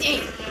spotted A.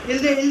 हिल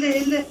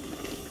दे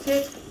से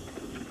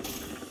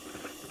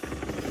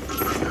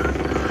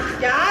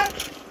क्या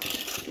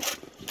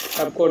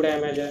सबको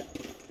डैमेज है,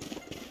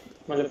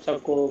 मतलब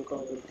सबको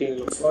 3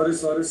 लोग। सॉरी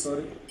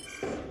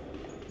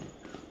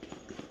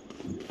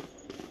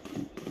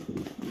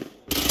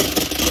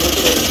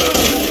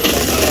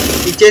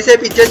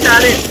पीछे से आ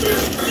रहे।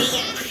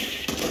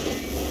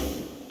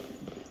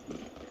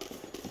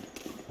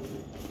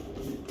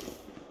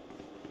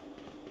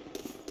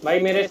 भाई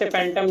मेरे से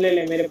फैंटम ले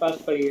ले, मेरे पास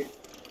पड़ी है,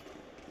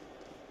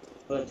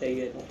 बहुत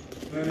चाहिए था।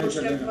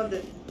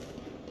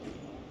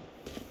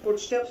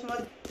 फुटस्टेप्स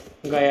मत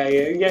गया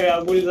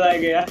ये बुलजाए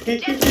गया।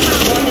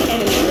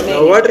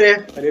 ओवर रे।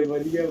 अरे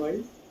बढ़ गया भाई।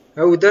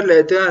 हाँ उधर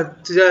लेते हैं,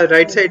 तुझे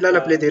राइट साइड ला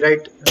लपले थे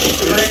राइट।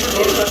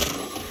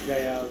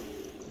 गया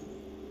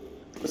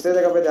उससे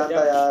जगह पे ध्यान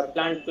था यार।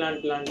 प्लांट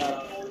आ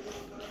रहा है।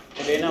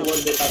 रेना बहुत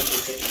बेकार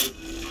खेलते हैं।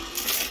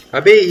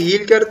 अबे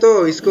हील कर तो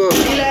इसको,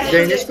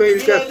 जैनिस को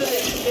हील कर।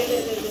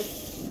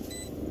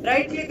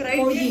 राइट क्लिक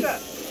का।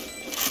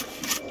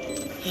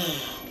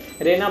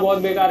 रेना बहुत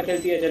बेकार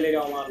खेलती है, चले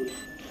जाओ मार लो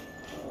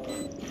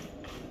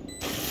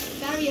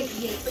भाई।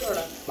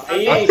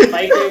 ये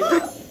स्पाइक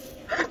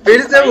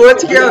फिर से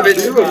वॉच किया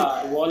बिल्लू।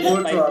 वॉल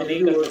स्पाइक से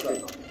नहीं कर सकते।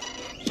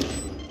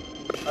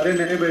 अरे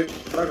नहीं भाई,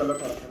 थोड़ा गलत।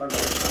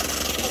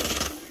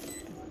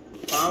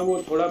 हाँ वो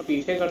थोड़ा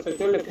पीछे कर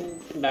सकते हो, लेकिन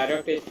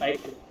डायरेक्ट स्पाइक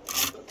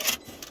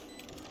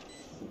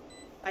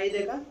आई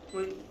देखा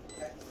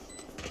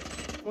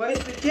वो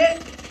पीछे।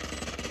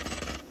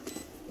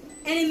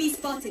 Enemy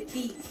spotted B.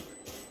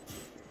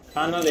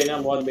 खाना देना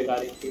बहुत बेकार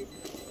है।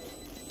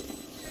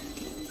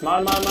 मार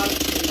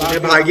अरे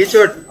भागी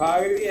चोट।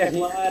 भाग गया,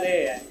 मारे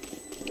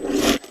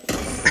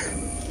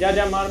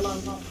जा मार।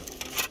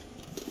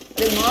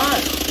 अरे मार,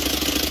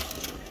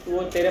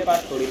 वो तेरे पास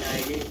थोड़ी ना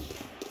आएगी।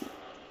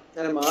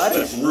 अरे मार।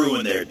 Let's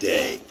ruin their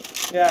day.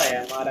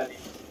 यार मारा नहीं।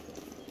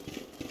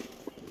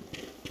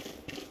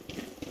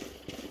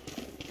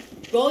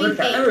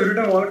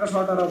 रिटर्न वॉल का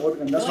शॉट आ रहा, बहुत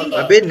गंदा शॉट।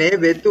 अबे नहीं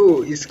बे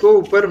तू इसको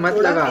ऊपर मत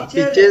लगा,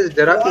 पीछे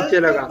जरा पीछे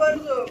लगा।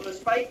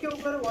 स्पाइक के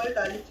ऊपर वॉल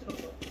डाली थी।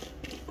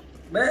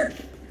 मैं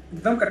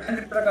एकदम कट्टा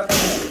का था,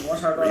 वो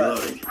शॉट आ रहा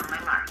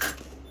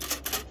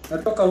है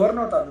तो कवर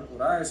ना होता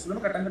पूरा, इसलिए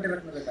मैं कट्टा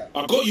रखने लगा।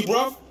 I got you,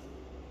 bro.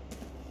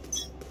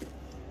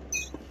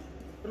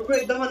 रुको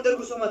एकदम अंदर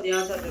घुसो मत,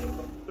 यहां से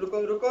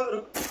रुको।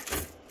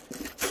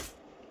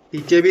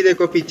 पीछे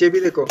भी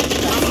देखो।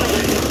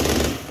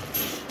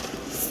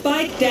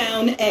 Spike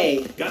down A.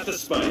 Got the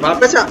spike.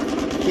 वापस आ,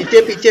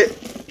 पीछे।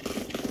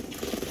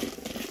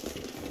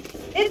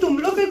 ए तुम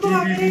लोग को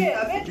आगे।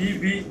 अबे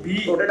बी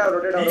रोटेट आउट।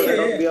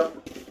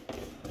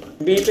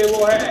 बी पे वो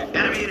है।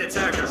 Enemy and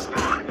attacker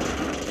spawn.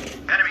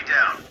 Enemy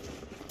down.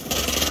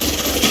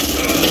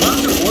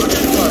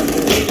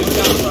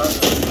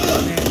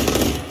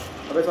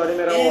 अबे सॉरी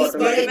मेरा वो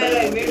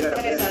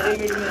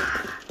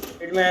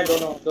मिड में है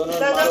दोनों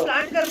मारो।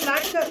 प्लांट कर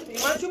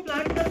हिमांशु,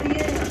 प्लांट कर रही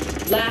है।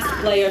 Last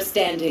player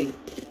standing.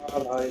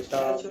 हां भाई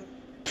साहब,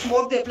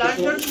 स्मोक दे, प्लांट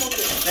कर स्मोक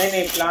दे।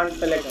 नहीं प्लांट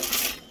पहले कर।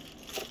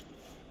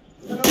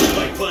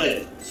 Spike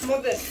planted. स्मोक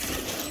दे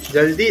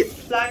जल्दी,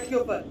 प्लांट के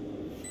ऊपर।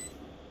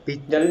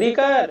 जल्दी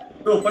कर।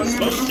 ओपन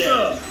में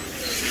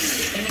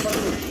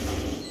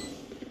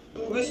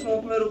तू भी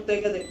स्मोक में रुक,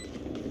 देख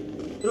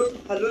रुक,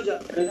 हल्लू जा।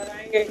 अंदर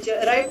आएंगे।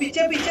 राइट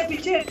पीछे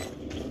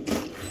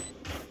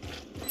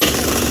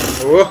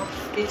ओह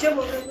पीछे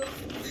बोल रहे हो।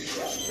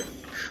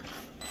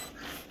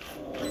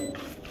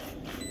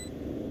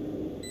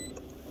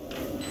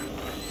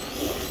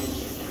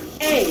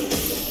 A.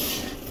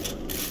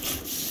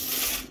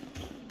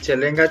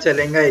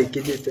 चलेगा एक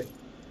ही जीते।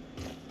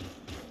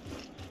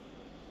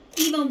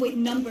 Even with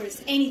numbers,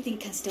 anything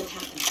can still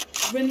happen.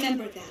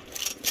 Remember that.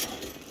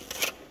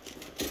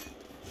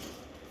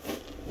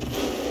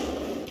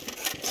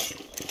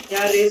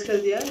 यार रेस कर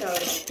दिया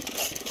यार।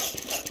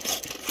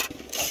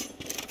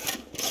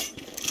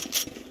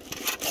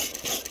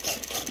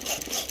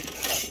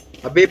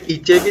 अबे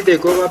पीछे भी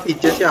देखो, वहाँ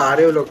पीछे से आ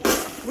रहे हो लोग।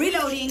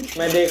 Reloading.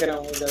 मैं देख रहा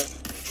हूँ इधर,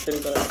 चिल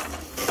करो।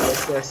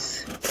 बस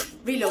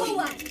Reloading.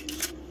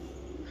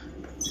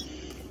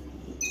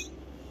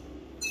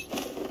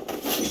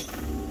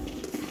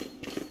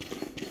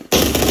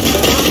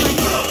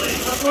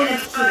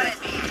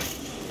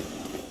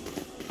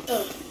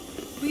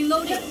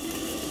 Reloading.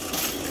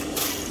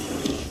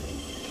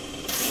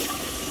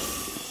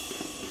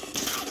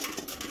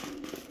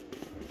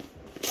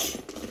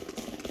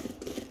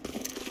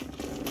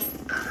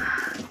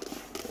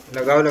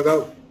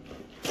 लगाओ।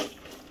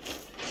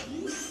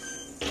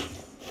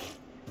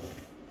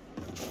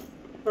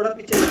 थोड़ा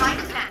पीछे।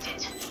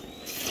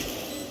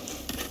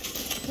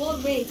 Wall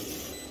raised.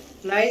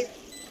 नाइस।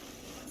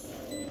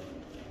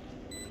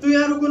 तू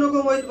यहाँ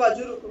रुको वही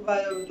बाजू रुको,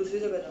 दूसरी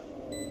जगह जा।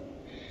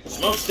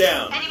 Smoke's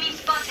down. Enemy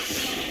spotted.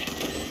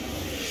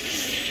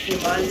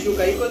 Himanshu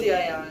कहीं को दिया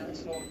यार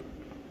स्मोक।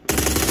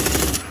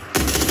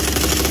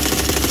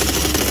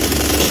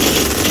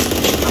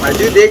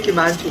 अजू देख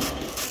हिमांशु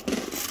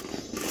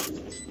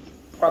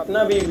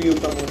अपना भी व्यू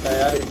कम होता है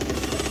यार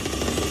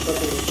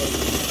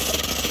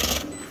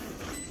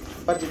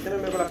पर जितने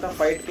मेरे को लगता है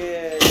फाइट के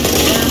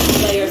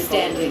Player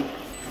standing.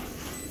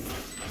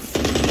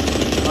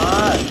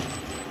 मार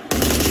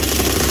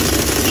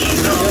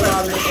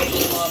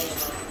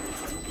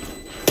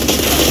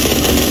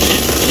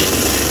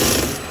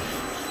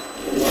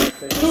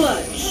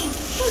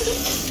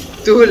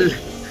तू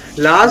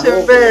लास्ट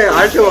पे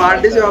आठ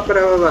वांडे से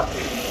वापरा बाबा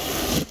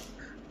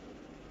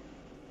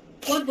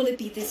What will it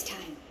be this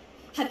time?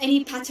 Have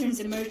any patterns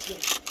emerged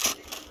yet?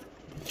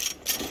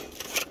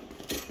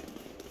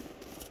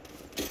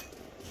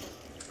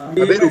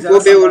 अबे रुको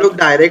बे वो लोग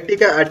डायरेक्ट ही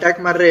का अटैक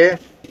मार रहे हैं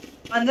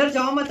अंदर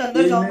जाओ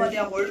मत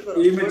या होल्ड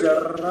करो ये में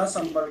जर्रा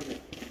संभल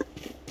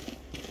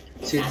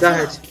के सीधा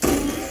है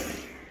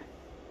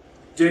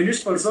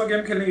जेनिश परसों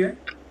गेम खेलेंगे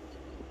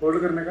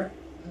होल्ड करने का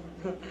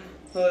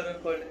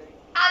और होल्ड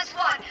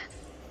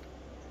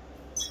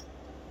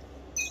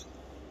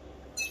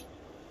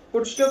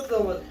फुटस्टेप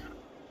तो मत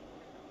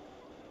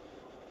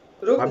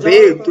रुक अबे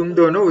तुम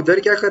दोनों उधर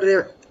क्या कर रहे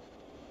हो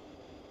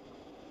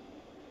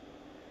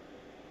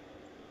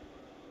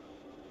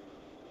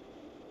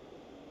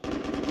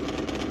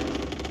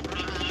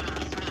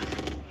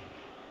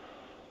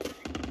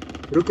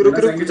रुक रुक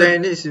रुक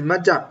जैनिश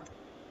मत जा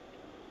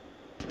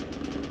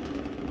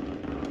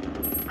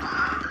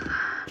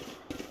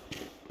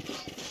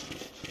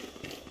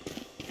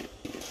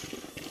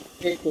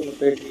एक को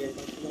लपेट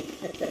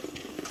दिया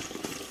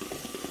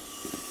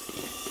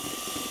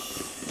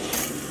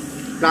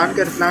प्लान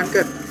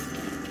कर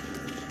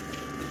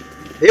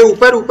ए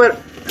ऊपर ऊपर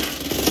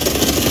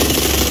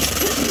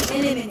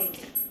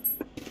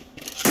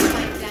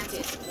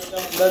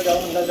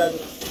अंदर जाओ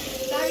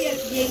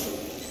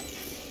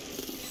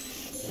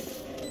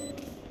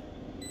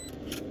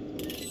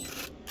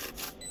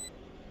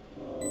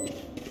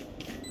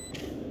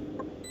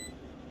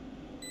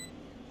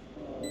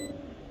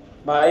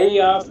भाई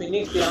आप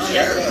फिनिक्स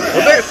यहाँ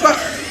अबे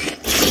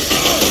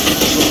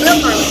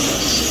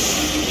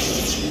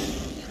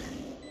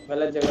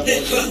गलत जगह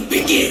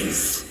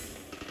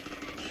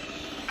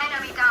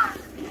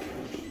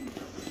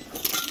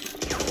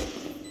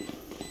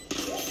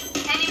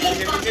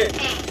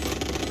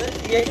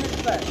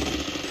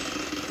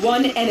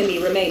One enemy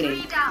remaining.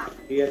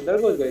 ये अंदर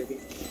घुस गई थी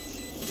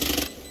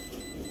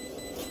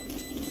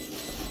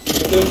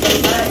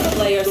Last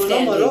player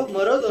standing.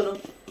 मरो दोनों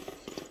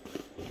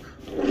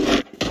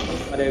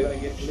मरेगा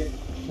ये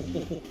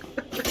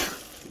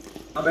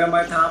अबे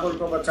मैं था बोल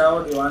को बचाओ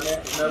दीवाने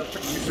मैं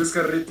डिफ्यूज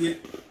कर रही थी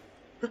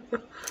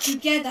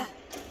Together,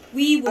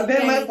 we will. अबे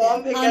मैं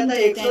बॉम्ब फेंका था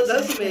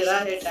 110 मेरा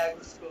है टैग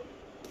उसको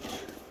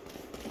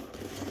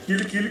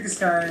किल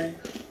किसका है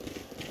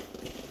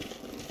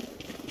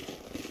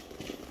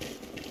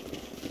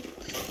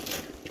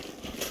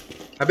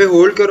अबे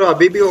होल्ड करो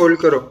अभी भी होल्ड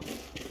करो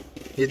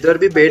इधर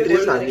भी बैटरी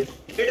सारी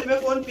मिड में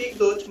कौन पीक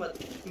दो मत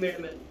मिड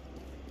में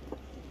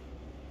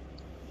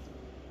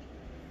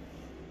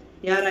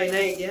यार आईना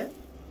है क्या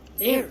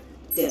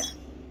There.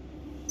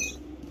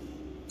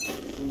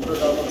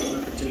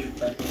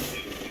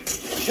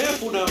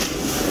 Careful now.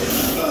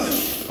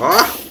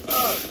 हां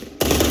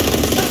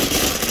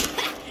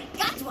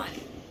Got one.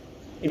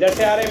 इधर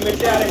से आ रहे मिड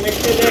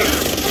से देख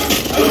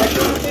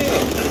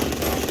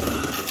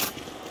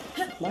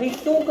भाई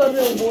क्यों कर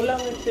रहे हो बोला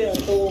मिड से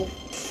तो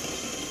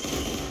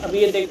अभी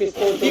ये देख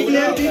इसको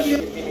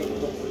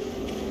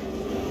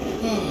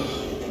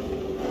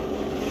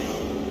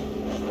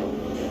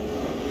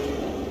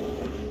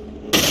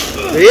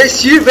तो ये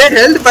शिव वेट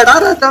हेल्थ बढ़ा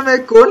रहा था मैं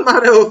कौन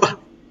मार रहा होगा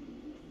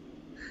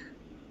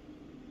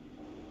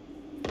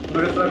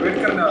मेरे तो वेट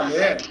करने वाले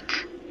हैं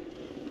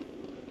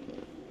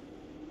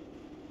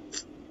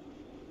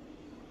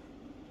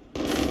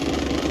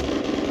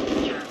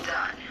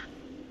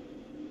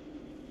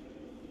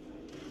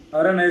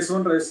अरे नहीं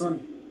सुन रहे सुन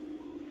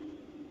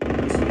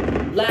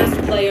Last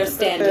player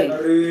standing.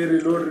 अरे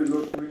रिलोड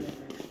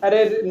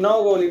अरे 9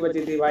 गोली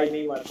बची थी भाई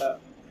नहीं मरता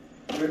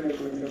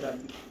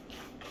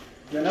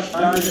लेना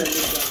प्लान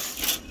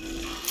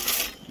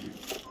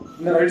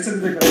ना राइट साइड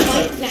देख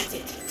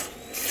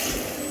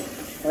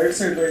राइट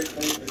साइड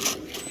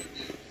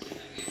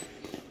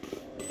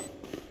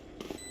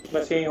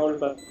बस यहीं होल्ड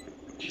कर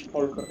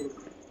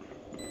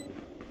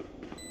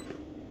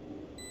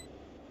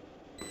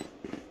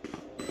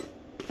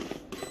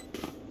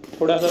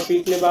थोड़ा सा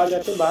पीक ले बाहर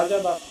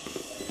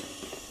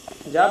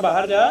जा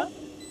बाहर जा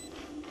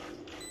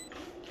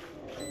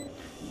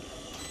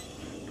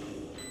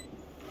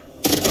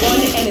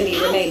One enemy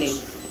remaining.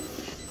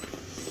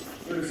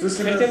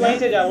 वहीं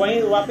से जा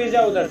वहीं वापस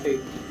जा उधर से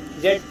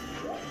जेट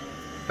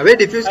अबे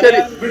डिफ्यूज कर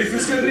रही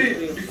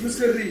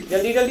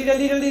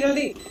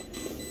जल्दी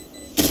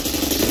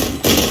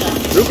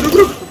रुक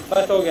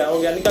बस हो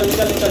गया निकल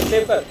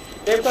सेव कर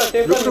निकल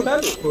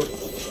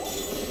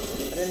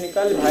अरे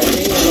निकल भाई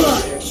नहीं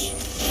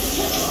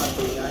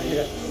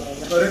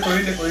अरे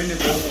कोई नहीं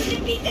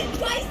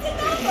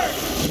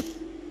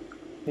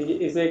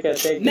इसे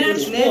कहते हैं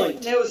Match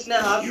point. उसने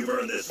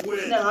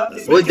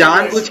हाफ वो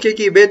जानबूझ के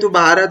की बे तू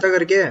बाहर आता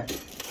करके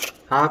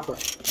हाफ।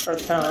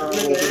 अच्छा हाँ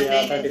वो भी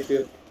आया था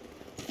डिफ्यूज।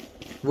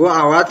 वो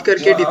आवाज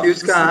करके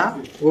डिफ्यूज का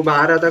वो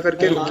बाहर आता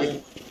करके रुकी।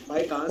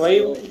 भाई कहां से वही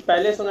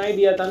पहले सुनाई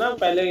दिया था ना,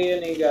 पहले ये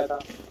नहीं गया था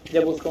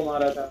जब उसको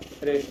मारा था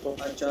रेस को।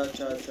 अच्छा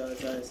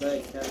ऐसा है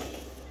क्या?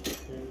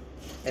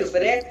 चुप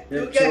रे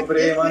तू क्या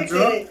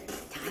मंजू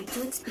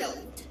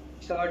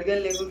शॉटगन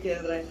लेको खेल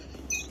रहा है।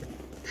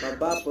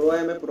 बाबा प्रो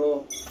है, मैं प्रो।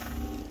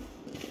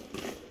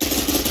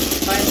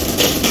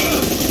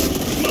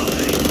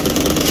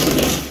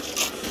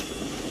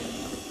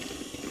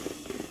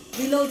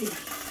 Reloading.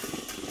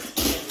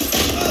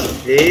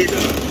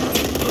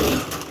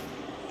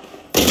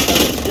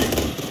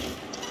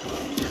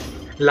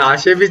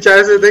 लाशें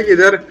बिछाए से थे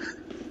किधर।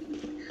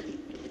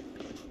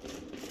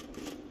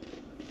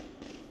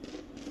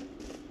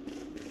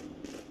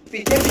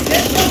 पीछे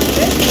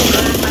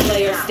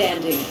Player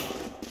standing.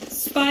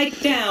 Spike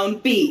down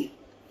B.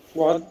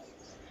 बहुत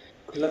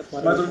गलत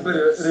मैं मारा। तुम पे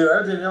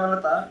रिवाइव देने वाला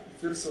था,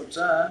 फिर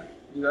सोचा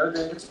रिवाइव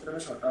देने के चक्कर में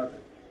शॉट आउट है।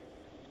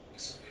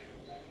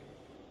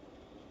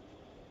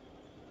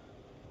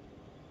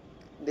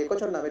 देखो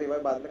छोड़ना मेरी भाई,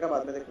 बाद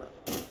में देखना।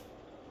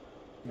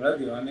 मेरा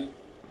दीवाने।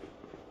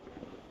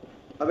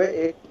 अबे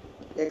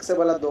एक से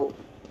बोला 2।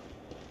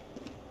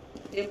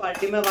 ये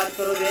पार्टी में बात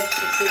करो बे,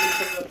 इससे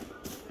पीछे करो।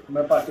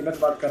 मैं पार्टी में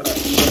बात कर रहा हूँ।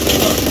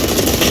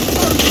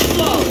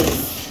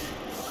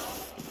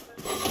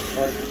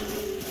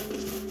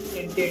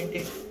 इंटी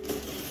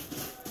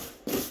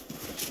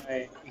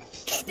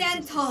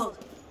Stand tall.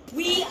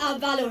 We are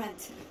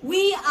Valorant.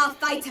 We are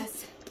fighters.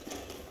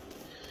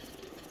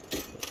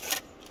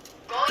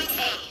 Going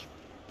A.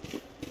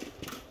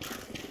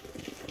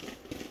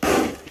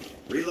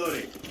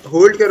 Reloading.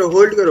 Hold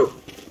करो।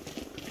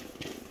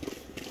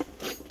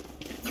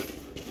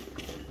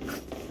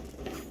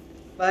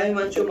 भाई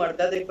मंचू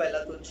मरता देख पहला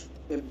तुझ।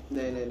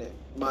 नहीं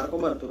मार को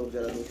मर, तू रुक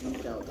जरा, देखना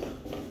क्या होता है।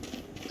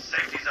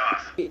 Safety's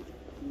off.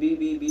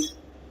 बी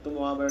तुम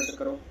वहां बैठ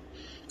करो।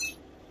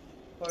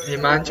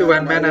 हिमांशु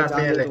वन मैन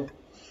आते हैं।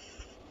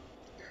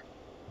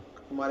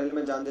 तुम्हारे लिए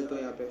मैं जान देता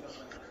हूं यहाँ पे।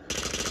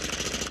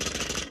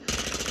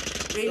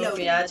 तो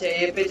यहाँ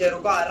चाहिए पे जरूर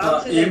को आराम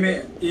से ए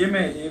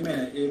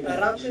में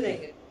आराम से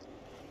देंगे।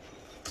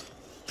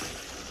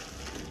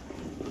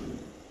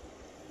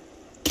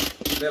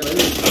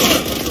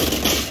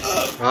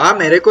 हाँ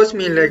मेरे को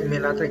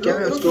मिला था क्या?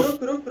 मैं उसको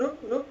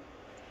रुक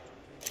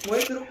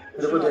मोहित रुक।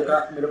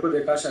 मेरे को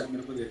देखा शायद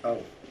मेरे को देखा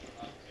हो।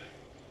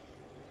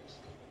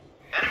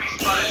 Enemy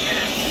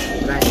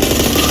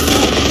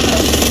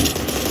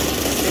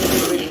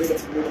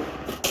spotted mid.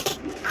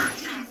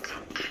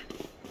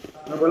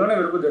 मैं बोला ना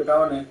मेरे को देखा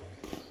हो ने।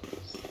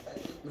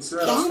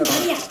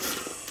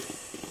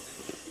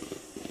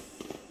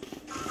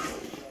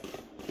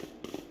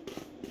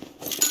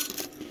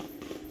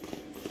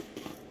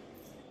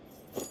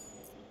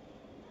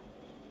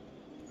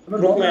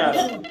 रुक में आ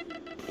रहा।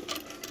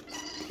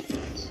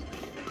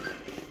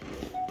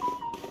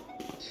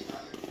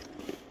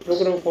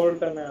 रुक होल्ड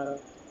करने आ रहा।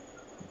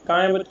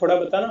 कहाँ है थोड़ा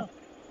बता ना।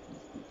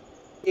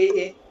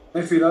 ए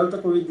मैं फिलहाल तो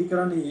कोई दिख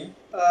रहा नहीं है।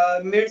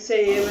 मिड से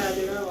ए में आ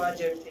जाएगा ना, वहाँ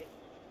जेट थी।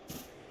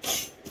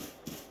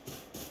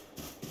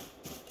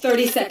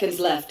 30 seconds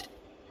left.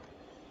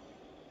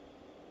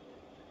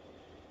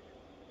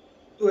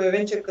 तू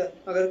हेवन चेक कर,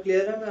 अगर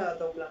क्लियर है मैं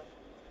आता हूँ प्लान।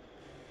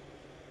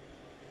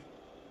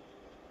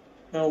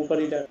 मैं ऊपर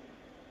ही जा।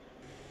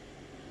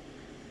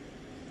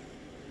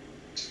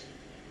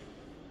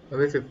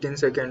 अभी 15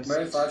 seconds।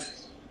 मैं फास्ट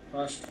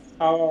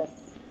आओ।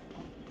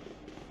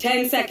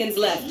 10 seconds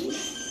left.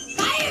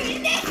 Fire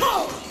in the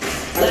hole.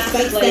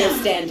 Last player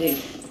standing.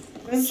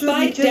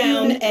 Spike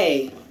down A.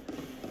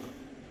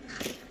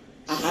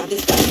 I have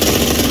this guy.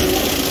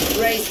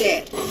 Right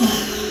there.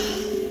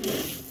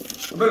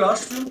 अबे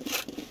लास्ट क्यों?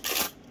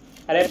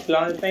 अरे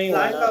प्लांट नहीं हुआ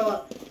प्लान का ना। हुआ।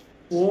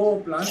 ओ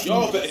plan.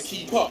 Y'all better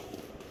keep up.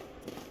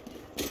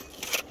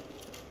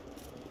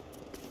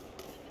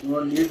 वो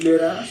लीड ले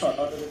रहा है शॉट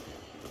आउट।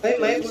 भाई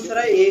मैं पूछ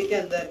रहा ए के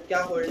अंदर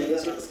क्या होल्डिंग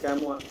है। स्कैम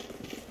हुआ।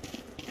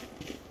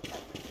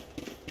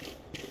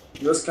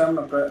 जो स्कैम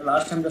ना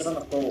लास्ट टाइम जैसा ना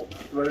को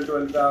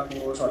 12 का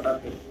वो शॉट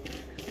आउट।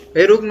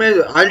 ए रुक, मैं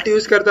अल्ट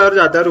यूज करता और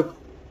जाता। रुक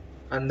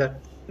अंदर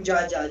जा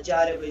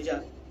रे भाई जा।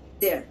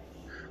 There.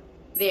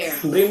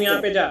 ब्रेम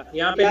यहाँ पे जा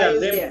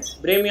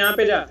ब्रेम यहाँ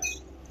पे जा।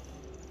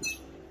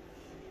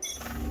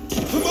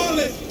 Come on,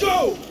 let's go.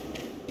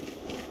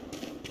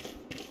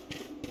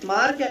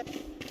 मार क्या?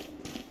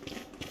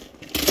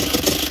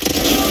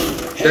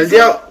 जल्दी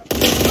आओ।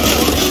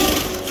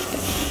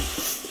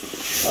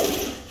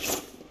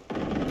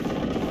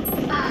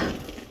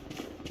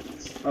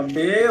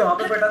 अबे वहाँ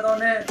पे बैठा था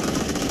उन्हें।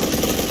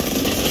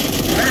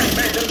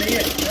 मैं इधर नहीं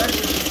है।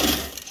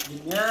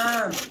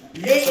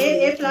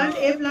 ए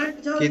प्लांट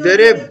जाओ।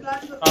 किधर है?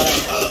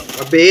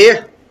 अबे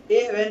ए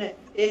हेवन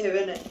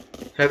है।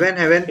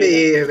 हेवन पे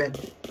ए हेवन।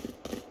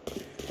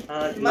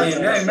 मैं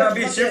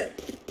अभी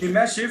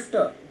शिफ्ट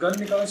गन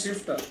निकाल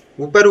शिफ्ट।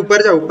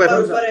 ऊपर जा ऊपर।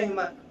 है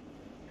हिमा।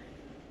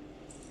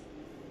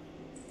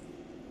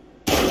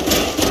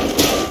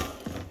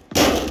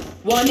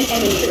 One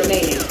enemy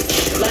remaining.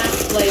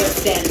 Last player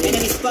standing.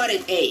 Enemy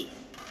spotted A.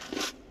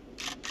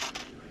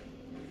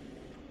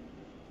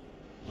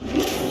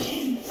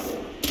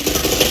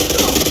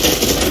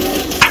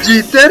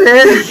 जीते रे।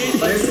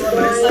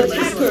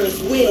 Attackers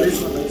win.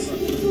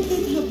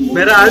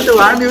 मेरा हाल तो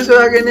वहां न्यूज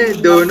हुआ कि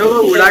नहीं, दोनों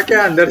को उड़ा के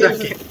अंदर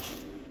जाके।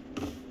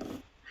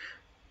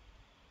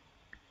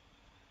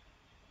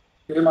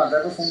 तेरे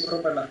माता को फोन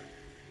करो पहला।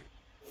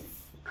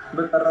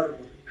 मैं कर रहा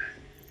हूँ।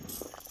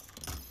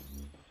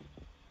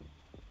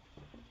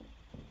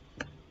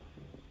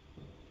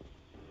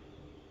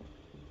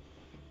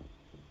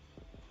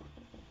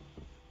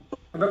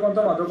 अबे कौन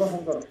सा माधव को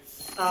फोन करो।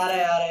 आ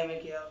रहा है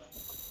मैं किया।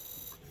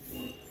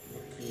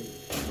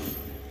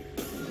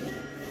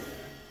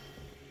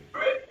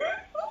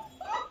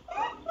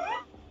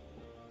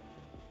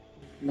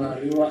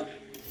 मारियो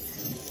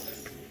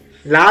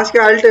लास्ट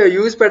का अल्ट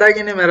यूज पड़ा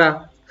कि नहीं मेरा?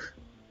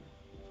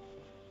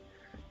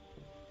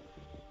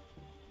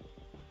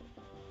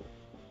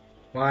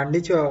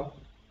 मांडी चो।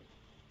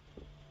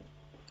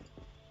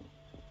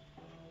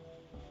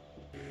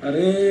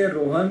 अरे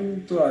रोहन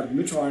तो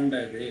आदमी छवांडा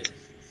है रे।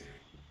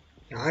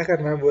 क्या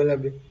करना है बोल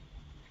अभी।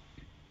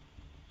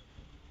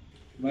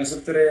 मैं सब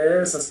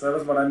तेरे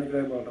सब्सक्राइबर्स बढ़ाने के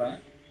लिए बोल रहा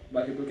है,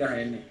 बाकी तो क्या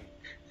है नहीं।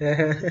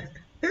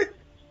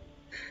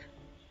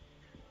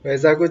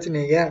 वैसा कुछ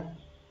नहीं क्या?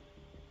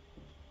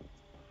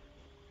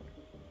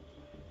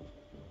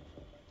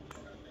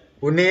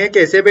 उन्हें एक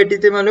कैसे बैठी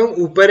थी मालूम?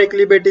 ऊपर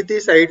एकली बैठी थी,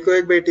 साइड को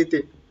एक बैठी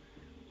थी।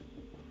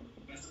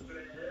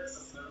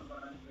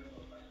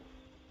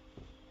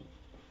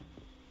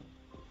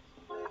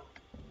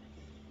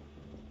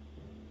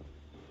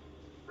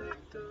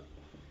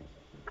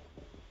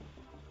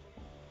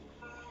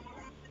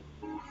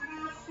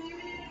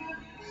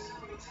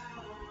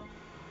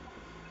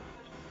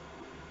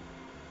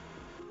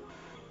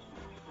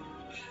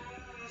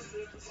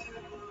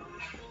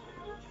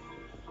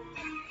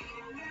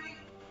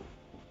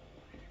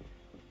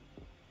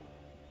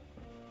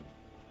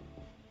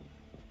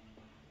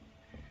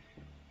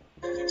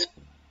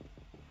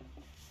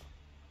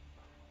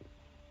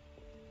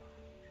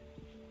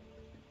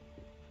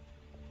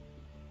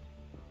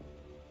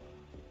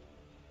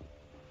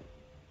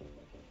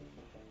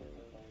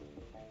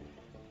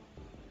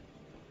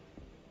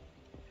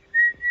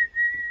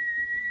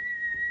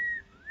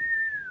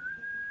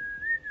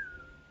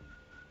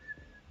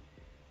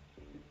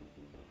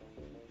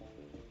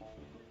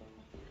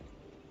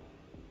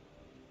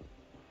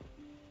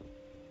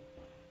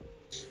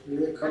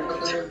 ये कब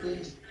पता लगती?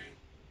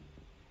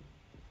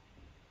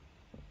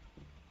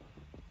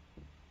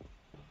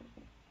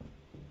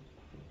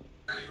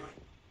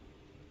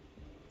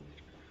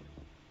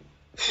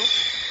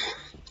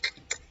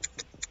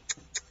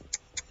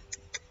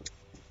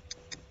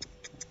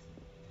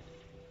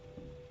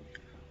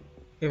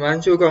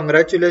 हिमांशु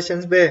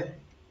कॉन्ग्रेचुलेशंस बे।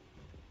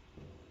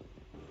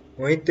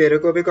 मोहित तेरे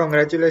को भी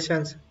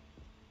कॉन्ग्रेचुलेशंस।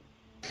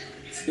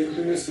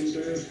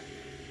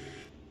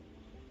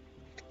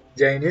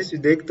 जैनिस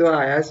देख तो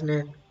आयास ने,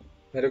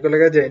 मेरे को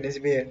लगा जैनिस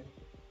भी है।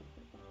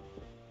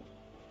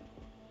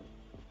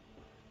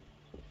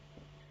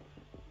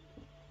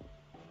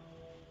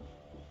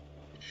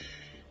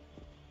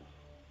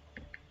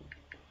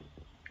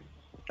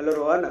 हेलो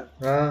रोहन।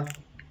 हाँ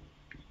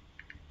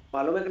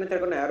मालूम है कि नहीं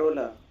तेरे को नया रोल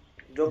है?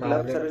 जो क्लब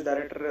मालूम। सर्विस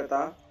डायरेक्टर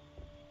रहता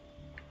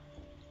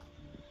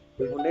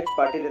वो नेक्स्ट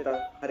पार्टी देता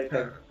हर एक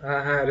टाइम।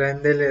 हाँ हाँ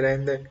रहने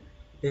दे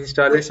कुछ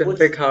इंस्टॉलेशन कुछ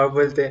पे खाओ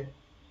बोलते।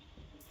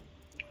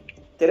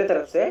 तेरे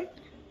तरफ से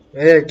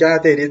ए क्या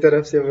तेरी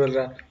तरफ से बोल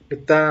रहा?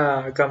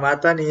 इतना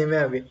कमाता नहीं है मैं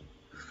अभी।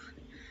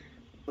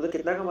 वो तो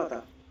कितना कमाता?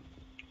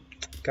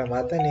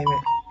 कमाता नहीं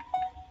मैं,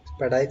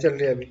 पढ़ाई चल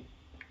रही है अभी।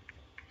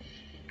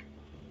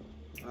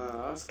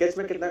 हाँ स्केच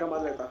में कितना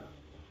कमा लेता?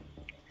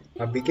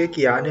 अभी के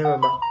किया नहीं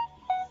बाबा।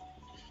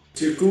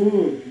 चिकू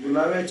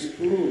बुलावे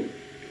चिकू।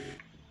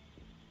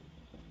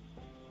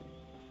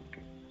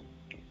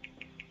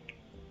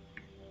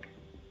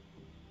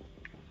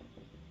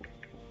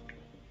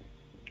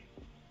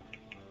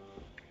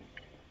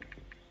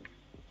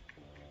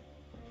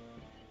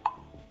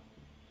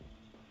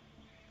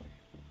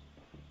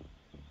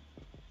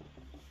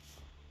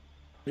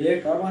 ये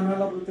कब आने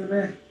वाला बोलते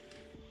पे?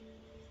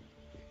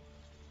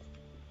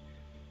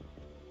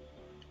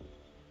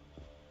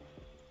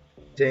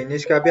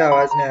 जैनिश का भी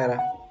आवाज नहीं आ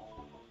रहा।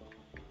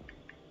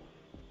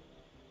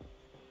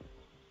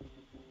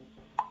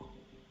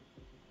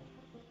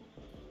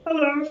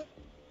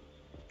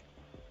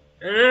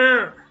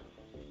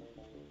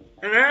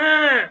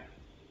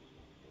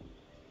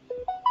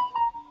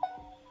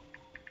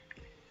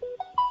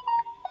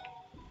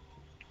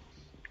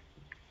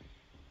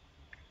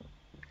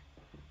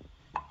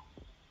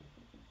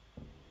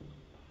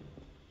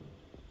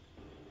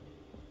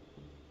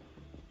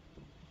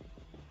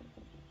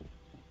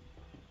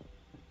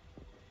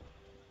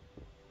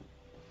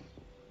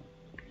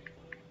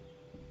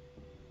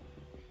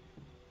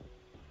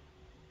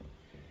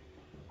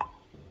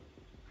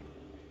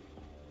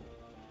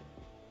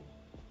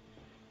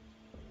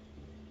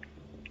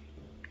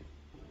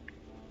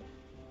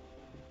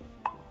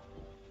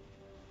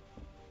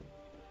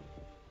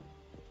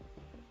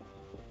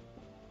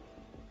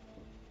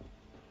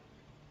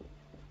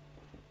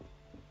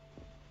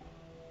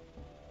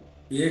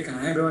 ये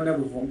कहाँ है बे? मैंने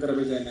फोन कर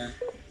भेजा है।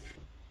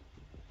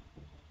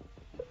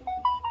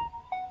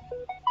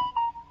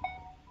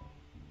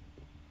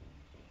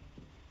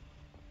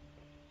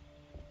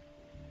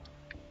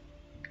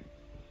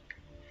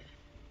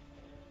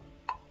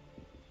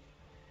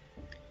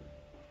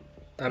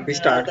 अभी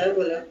आता है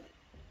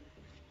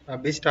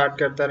बोला। स्टार्ट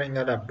करता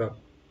रहेगा लैपटॉप।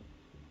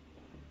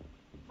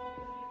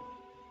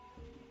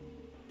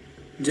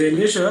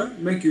 जैनिश,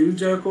 मैं क्यूल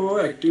जॉय को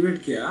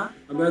एक्टिवेट किया।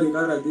 अब यार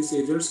दिखा रहा है this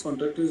agents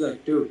contract is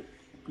active,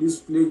 please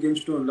play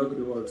games to unlock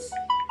rewards.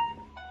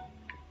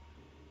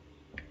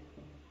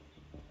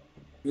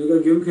 ये तो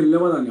गेम खेलने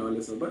मत आने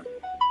वाले सब है।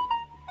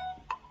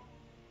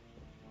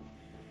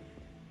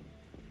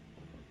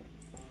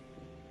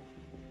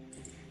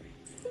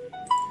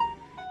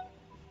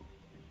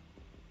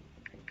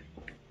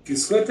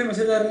 किसको इतने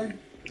मैसेज आ रहे हैं?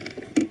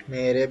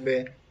 मेरे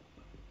पे।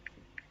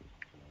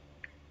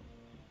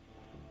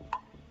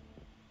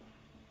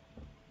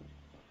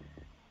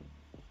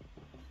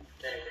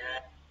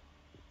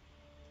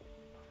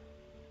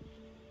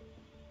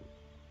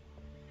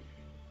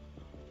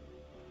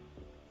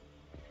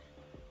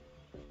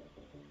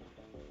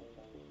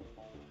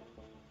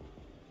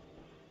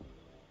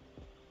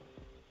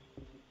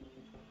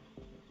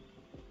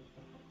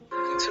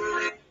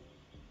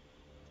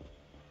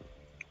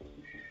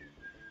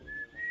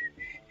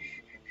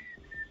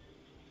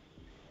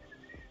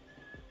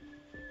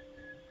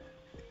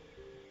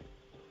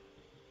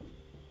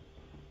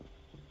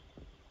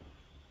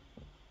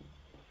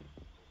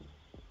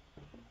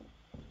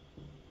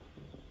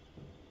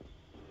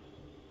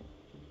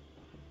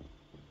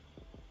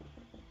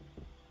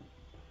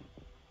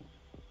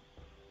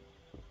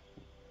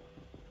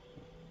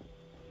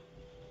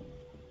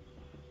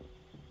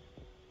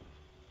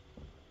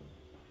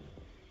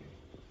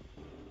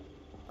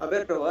 अबे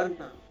रोहन,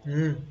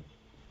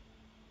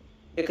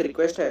 एक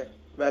रिक्वेस्ट है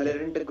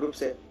वैलोरेंट ग्रुप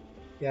से।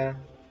 क्या?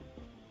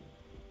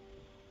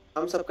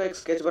 हम सबका एक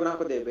स्केच बना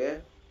को दे बे।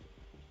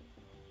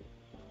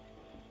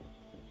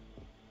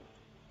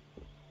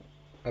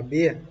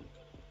 अभी है?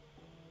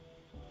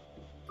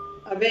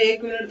 अबे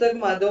 1 मिनट तक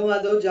माधव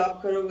माधव जाप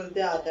करो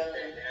बोलते आता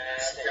है।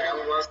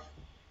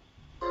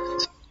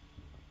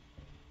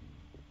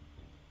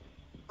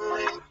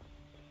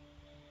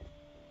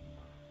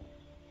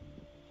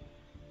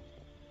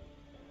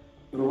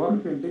 रोहन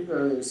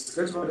पेंटिंग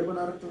स्केच बॉडी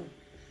बना रहा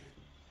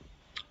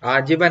था।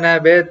 आज ही बनाया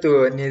बे। तू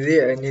निधि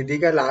निधि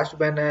का लास्ट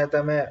बनाया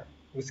था मैं,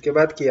 उसके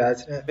बाद किया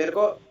आज ने। मेरे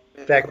को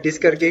प्रैक्टिस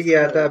करके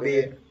किया था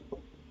अभी,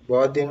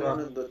 बहुत दिन हुआ।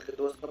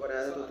 दोस्त का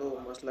बनाया था तो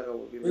मस्त लगा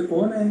वो भी। ये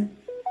कौन है?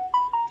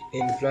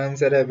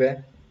 इन्फ्लुएंसर है बे।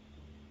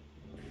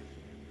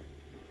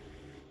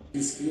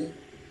 किसकी?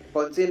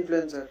 कौन सी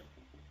इन्फ्लुएंसर?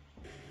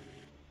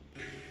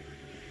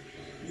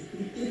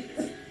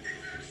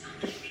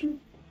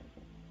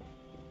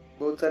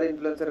 बहुत सारे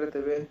इन्फ्लुएंसर रहते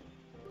हुए।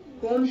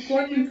 कौन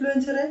कौन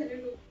इन्फ्लुएंसर है?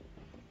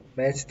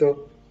 मैच तो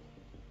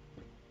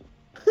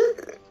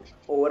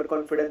ओवर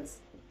कॉन्फिडेंस।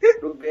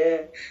 रुक बे।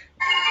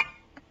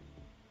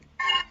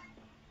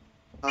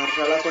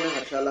 हर्षाला कौन है?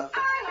 हर्षाला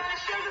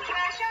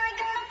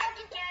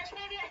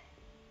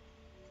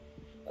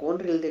कौन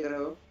रील देख रहे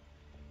हो?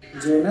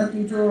 जैना,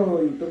 तू जो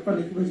यूट्यूब का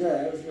लिंक भेजा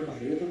है उसमें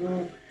भाई तो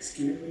वो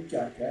स्क्रीन में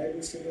क्या क्या है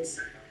उसके बस।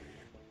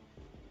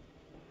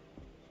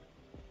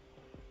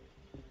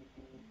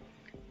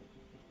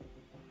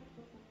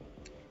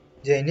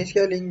 जैनिश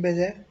क्या लिंक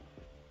भेजा है?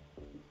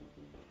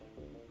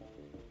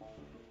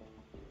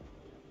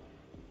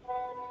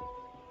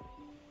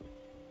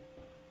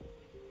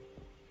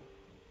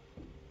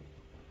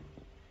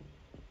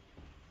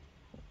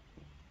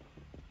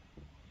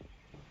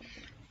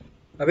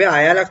 अबे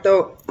आया लगता हो।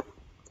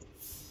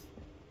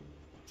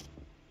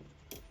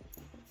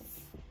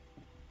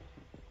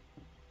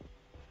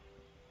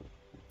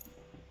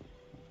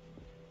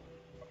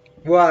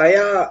 वो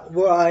आया,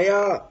 वो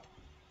आया,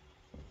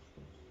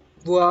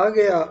 वो आ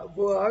गया,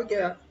 वो आ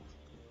गया।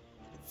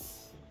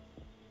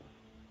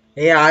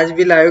 ये आज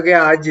भी लाइव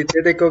गया, आज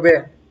जीते देखो बे।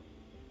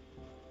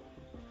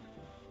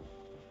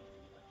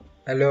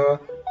 हेलो।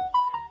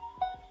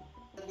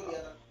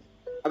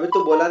 अभी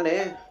तो बोला ने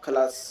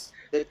खलास।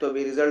 देख तो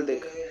अभी रिजल्ट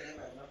देख।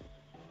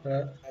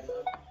 हाँ।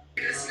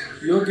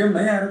 यो गेम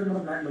नहीं आ रहा तो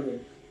मेरा नाम बदल।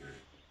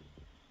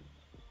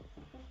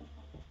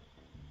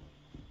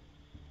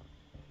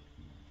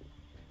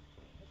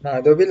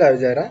 माधव भी लाइव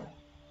जा रहा।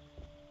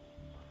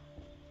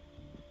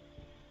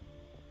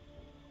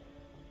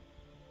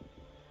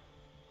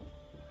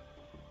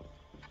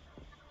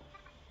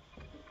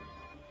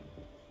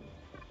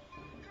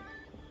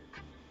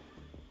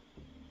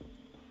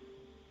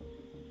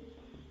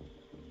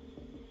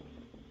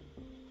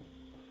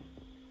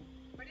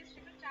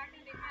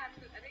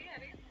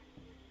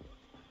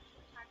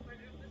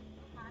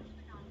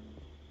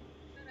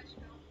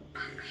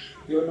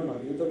 यो ना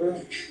मारिए तो बे।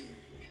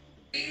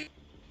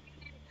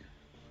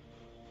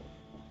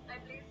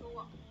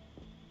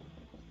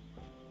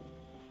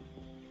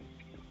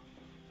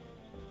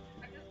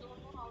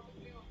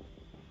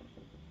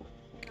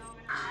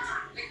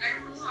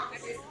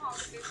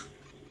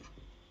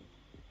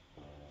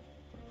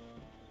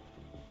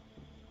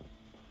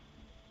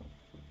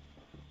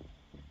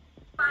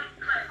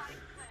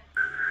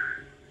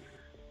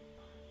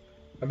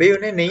 अभी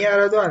उन्हें नहीं आ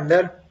रहा तो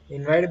अंदर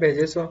इनवाइट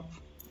भेजे सो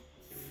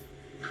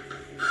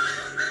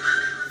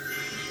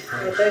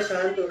आता है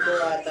शांत उनको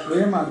आता है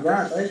ये मजा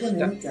आता है कि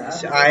नहीं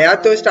क्या आया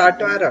तो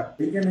स्टार्ट मारा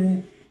ठीक है नहीं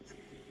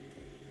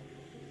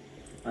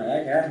आया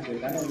क्या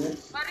देखा ना मुझे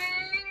अरे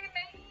नहीं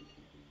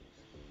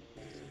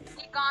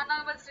ये गाना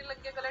बजने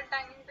लग गया गलत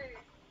टाइमिंग पे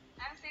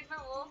आई एम सेड में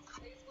वो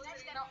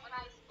ना ऑन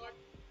आई स्पॉट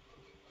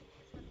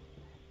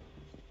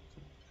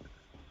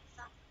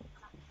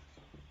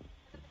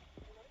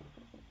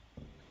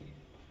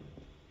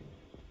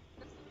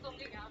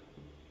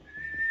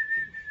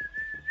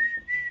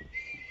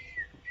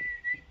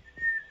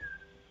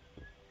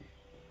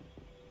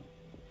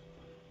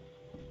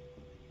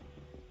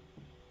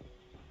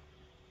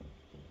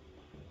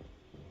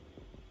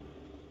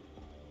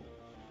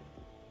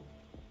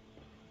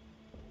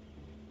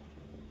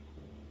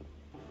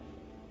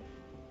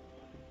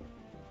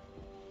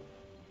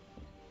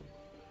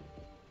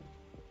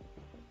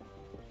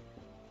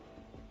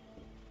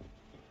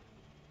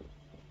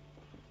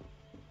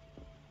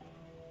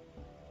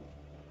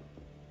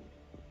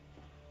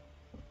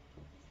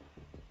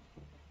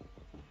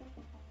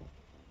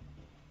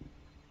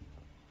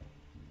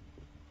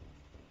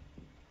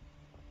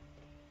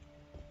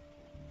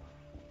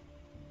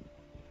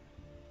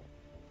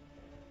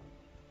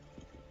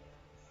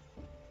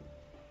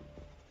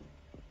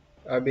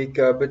अभी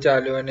कब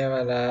चालू होने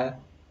वाला है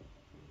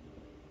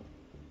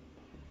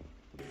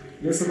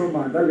ये सब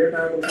मादा लेट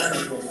आया बोलता है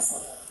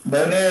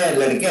मैंने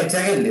लड़के अच्छा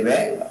खेल ली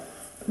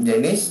भाई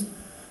जेनिस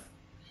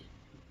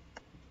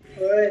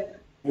ओए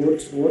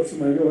वोट्स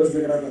मैं भी वोट्स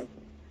देख रहा था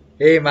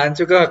ए मान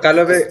चुका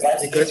कालो बे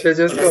रिक्वेस्ट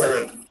भेजो उसको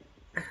अबे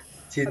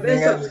जीतने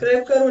का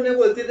सब्सक्राइब कर उन्हें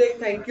बोलती थी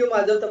thank you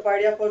Madhav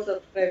Tapadia for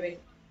subscribing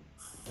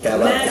क्या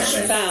बात Match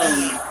है found.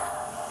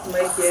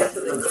 मैं केस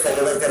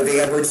सब्सक्राइब कर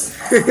देगा कुछ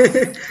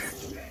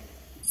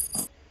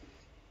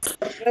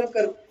सब्सक्राइब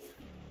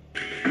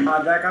कर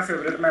मादा का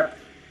फेवरेट मैप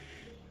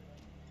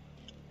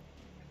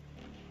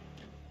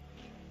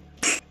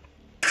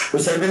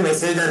उस साइड पे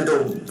मैसेज डाल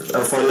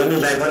दो follow me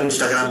back on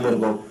Instagram बोल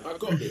को I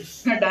got this.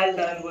 डाल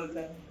डाल बोलता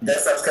है 10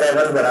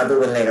 सब्सक्राइबर्स बढ़ा दो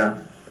बोलने का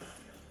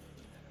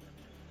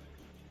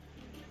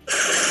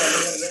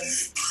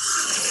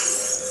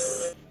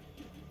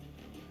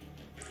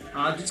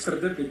आज कर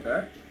दे पिक है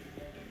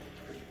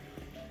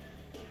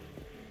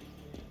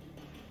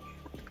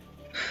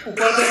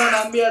ऊपर तेरा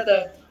नाम भी आता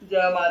है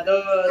जब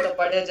माधव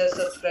तपाड़िया जस्ट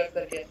सब्सक्राइब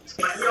करके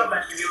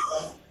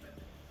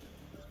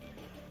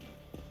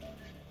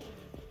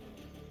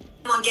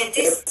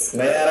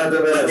मैं आ रहा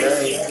तो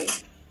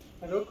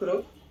मेरा रुक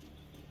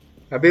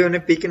रुक अभी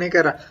उन्हें पिक नहीं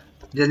करा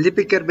जल्दी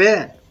पिक कर बे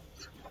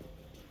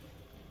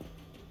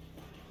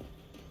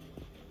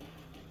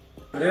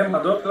अरे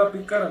मधो अपना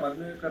पिक कर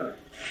मधो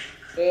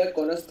कर ए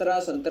कोनस्त्रा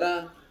संतरा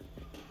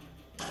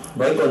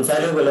भाई कौन सा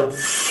है बोलो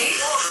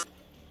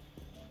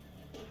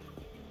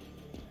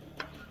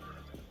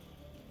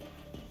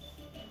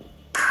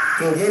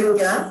क्यों ये लूं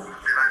क्या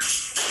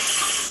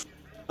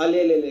हाँ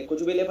ले ले ले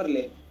कुछ भी ले पर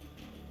ले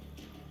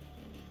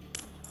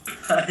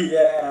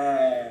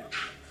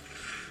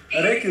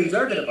अरे क्यों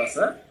जा तेरे पास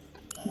है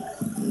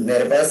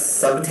मेरे पास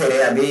सब थे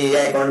रे अभी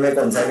ये अकाउंट में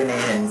कौन सा भी नहीं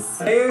है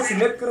अरे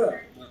सिलेक्ट कर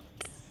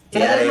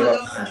यार ये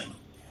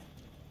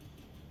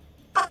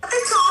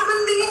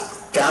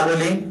क्या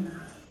बोली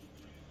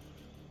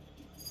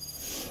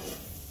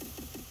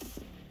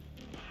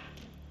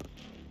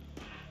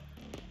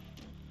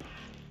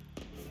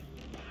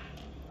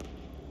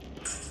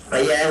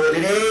भैया है बोली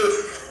रे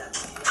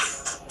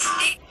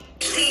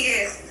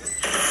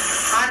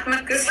हाथ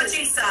मत कर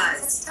switching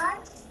sides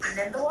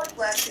remember what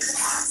worked in the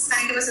past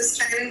thank you for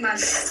subscribing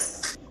Madhav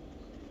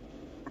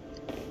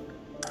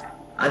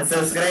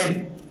unsubscribe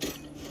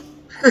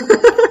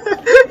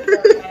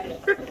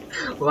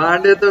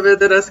वांडे तो बे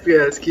तेरा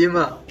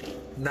स्कीमा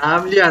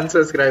नाम लिया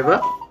अनसब्सक्राइब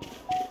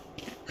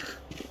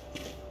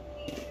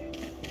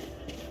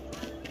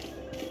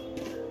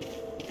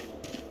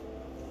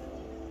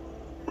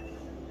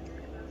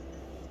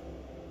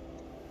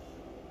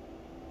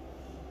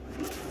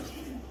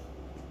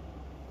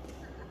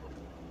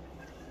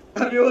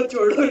अभी वो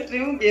छोड़ो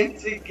स्ट्रीम गेम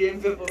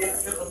पे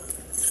फोकस करो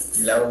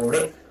लौड़े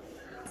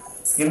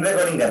स्क्रीन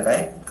रिकॉर्डिंग करता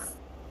है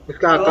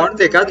उसका अकाउंट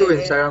देखा तू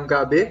इंस्टाग्राम का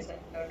अभी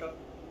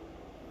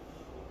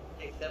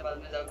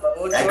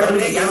अकाउंट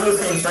देखा मैं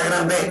उसका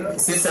इंस्टाग्राम पे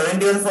सिर्फ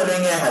 71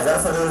 फॉलोइंग है 1000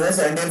 फॉलोअर्स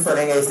है 71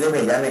 फॉलोइंग है इसलिए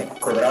भेजा मैं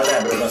खुद रहा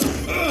है bro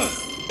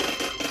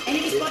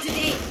Enemy spotted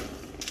A.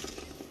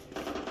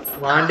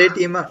 वांडे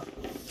team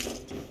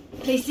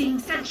Placing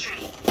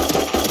sentry.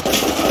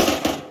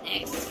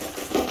 Next.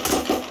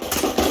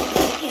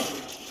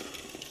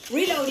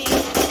 Reloading.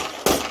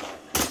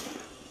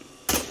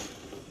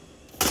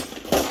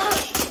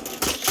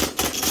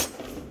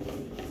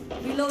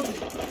 Reloading.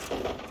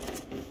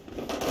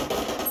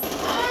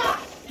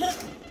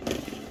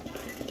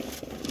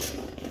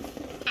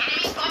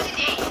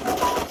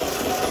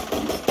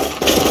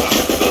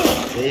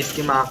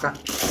 इसकी माँ का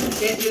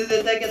ये दिल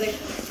देता है क्या देख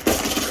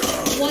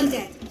One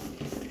dead.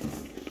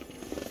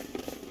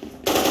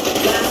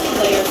 Last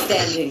player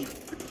standing.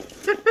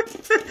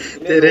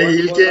 तेरे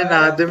हील के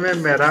नाद में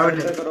मेरा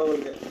होने। करो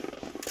बोल के।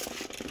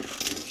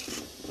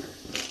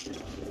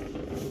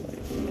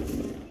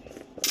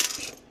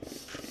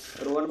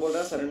 रोहन बोल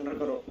रहा सरेंडर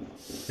करो।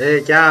 ए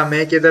क्या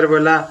मैं किधर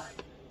बोला?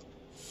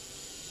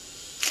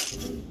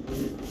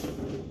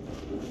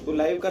 तू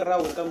लाइव कर रहा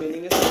उसका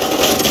मीनिंग है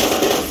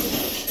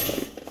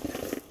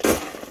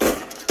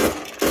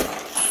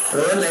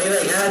रोहन लाइव है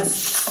क्या?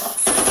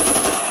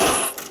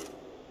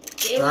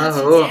 हाँ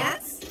हो।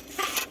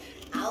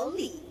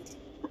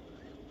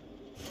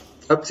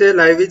 अब से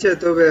लाइव ही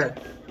चेतो बे।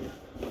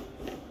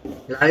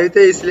 लाइव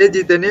थे इसलिए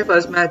जीते नहीं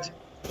फर्स्ट मैच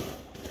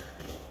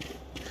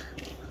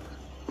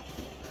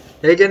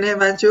है कि नहीं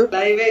मानचू?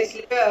 लाइव है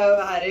इसलिए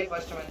हारे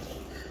फर्स्ट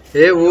मैच।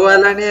 ए वो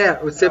वाला नहीं है,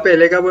 उससे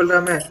पहले का बोल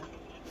रहा मैं।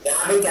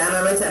 क्या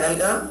नाम है चैनल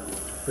का?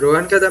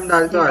 रोहन कदम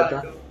डाल तो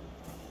आता।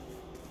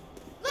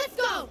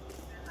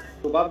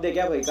 तू बाप दे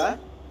क्या भाई का?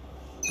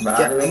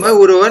 क्या मैं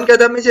वो रोहन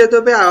कदम ही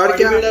चेतो पे और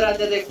क्या? बॉडीबिल्डर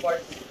आते थे एक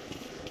पॉइंट।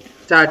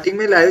 स्टार्टिंग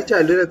में लाइव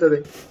चालू रहता थे।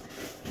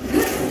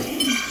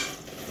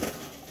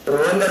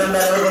 रोहन कदम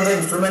डाले को तो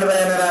इंस्ट्रूमेंट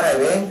बजाने आ रहा है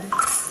बे।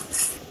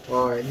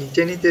 और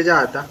नीचे नीचे जा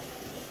आता।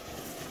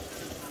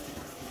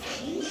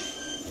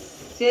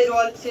 Says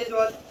wall.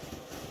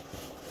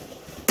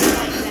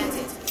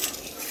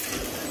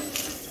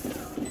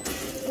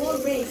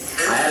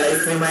 आया लाइव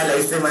स्ट्रीम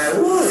आया।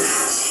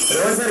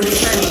 रोहन सर बीच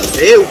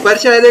में। ए ऊपर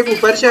से है, देख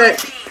ऊपर से है।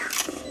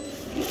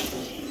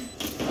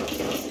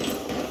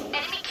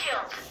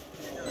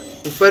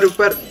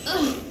 ऊपर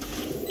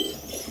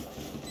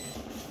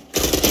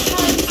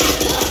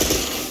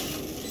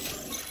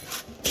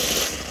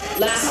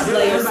Last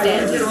player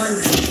standing.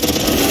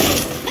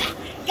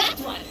 Got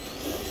one.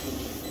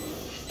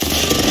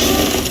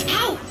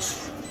 Ouch.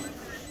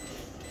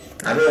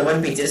 अबे ओवन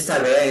पिचेस था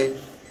बे।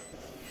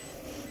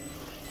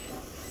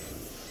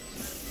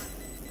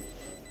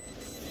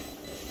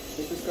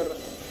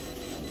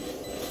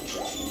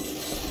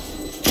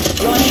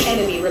 One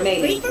enemy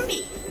remaining. Wait for me.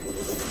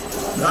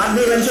 Not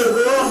the one को।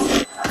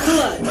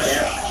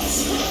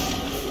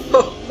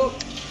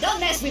 Don't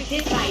mess with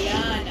this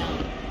Diana.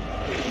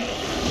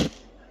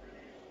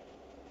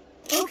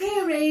 Okay,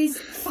 Raze,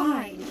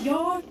 fine.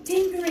 Your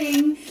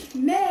tinkering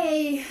may.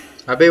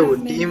 अबे वो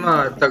टीम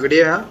तगड़ी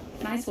है।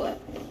 Nice work.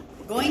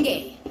 Going A.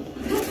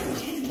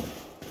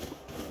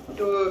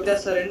 तो क्या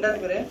surrender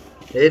करें?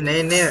 ए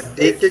नहीं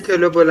देख के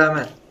खेलो बोला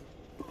मैं।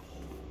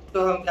 तो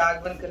हम आग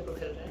बंद करके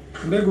खेल रहे हैं।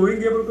 मैं गोइंग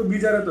गेबल को बी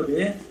जा रहा तो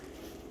बे।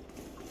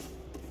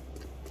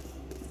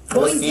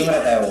 वो टीम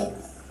रहता है वो।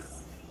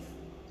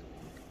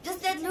 Just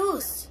let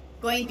loose.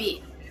 Going B.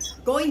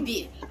 Going B.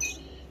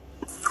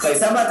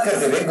 कैसा बात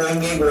करते बे?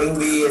 Going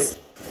be.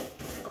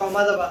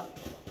 कॉमा दबा।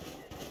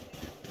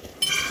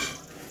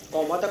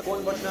 कॉमा तक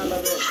कौन बचना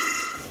लगे?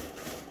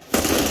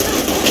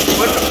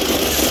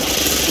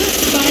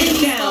 Spike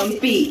down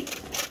B.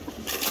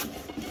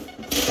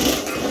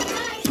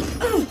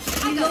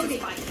 I got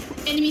it.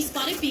 Enemy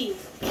spotted B.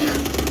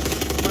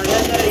 मजा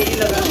कर यही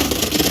लगा।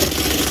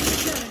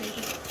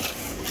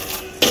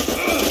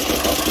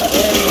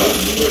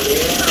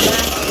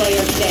 Last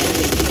player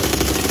standing.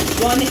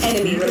 One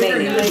enemy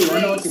remaining.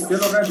 कितने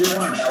लोग हैं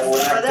देवान?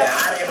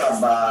 क्या रे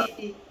बाबा?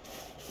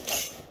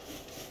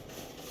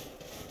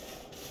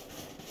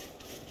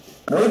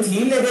 रोज ही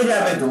लेके जा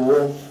बे तू।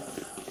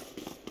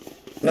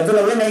 मैं तो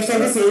लगे नेक्स्ट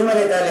टाइम भी सेव में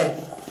लेता ले।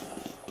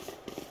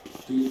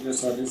 ठीक है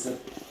सॉरी सर।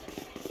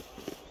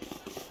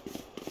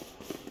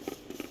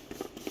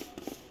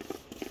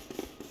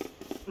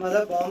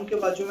 मतलब बॉम्ब के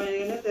बाजू में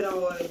ये ना तेरा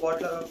वो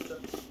बॉट लगा तो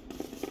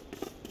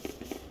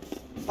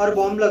और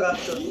बॉम्ब लगा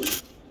तो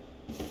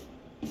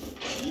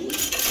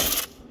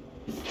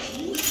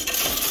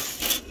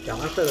क्या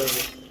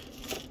करोगे?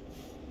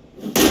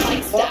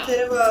 बॉम्ब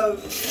तेरे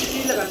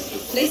चीज लगा।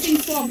 Placing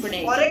swarm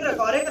grenade. और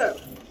एक रख।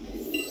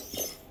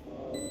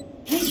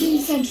 Placing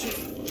sentry.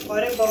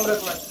 और एक बॉम्ब रख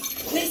मत।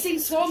 Placing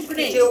swarm grenade.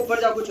 नीचे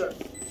ऊपर जा कुछ और।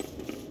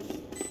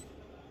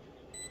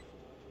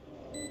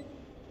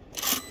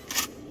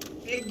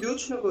 एक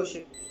ब्यूच न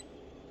कोशिश।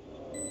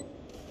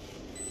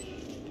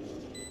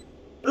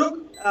 रुक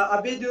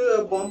अभी जो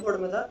बॉम्ब फोड़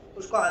में था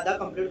उसको आधा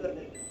कंप्लीट कर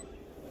लेंगे।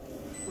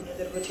 उन्हें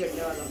तेरे को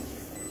छेड़ने वाला।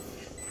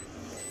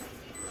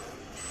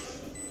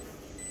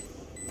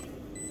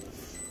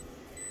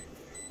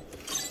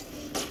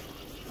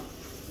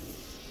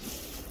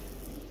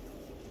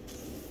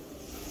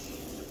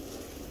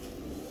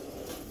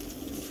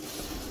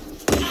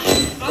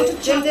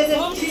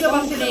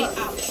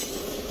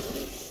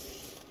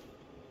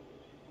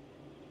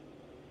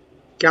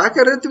 क्या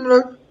कर रहे तुम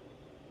लोग?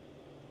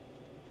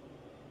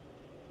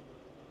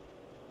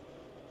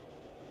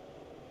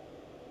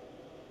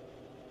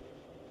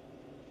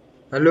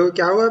 हेलो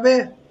क्या हुआ बे?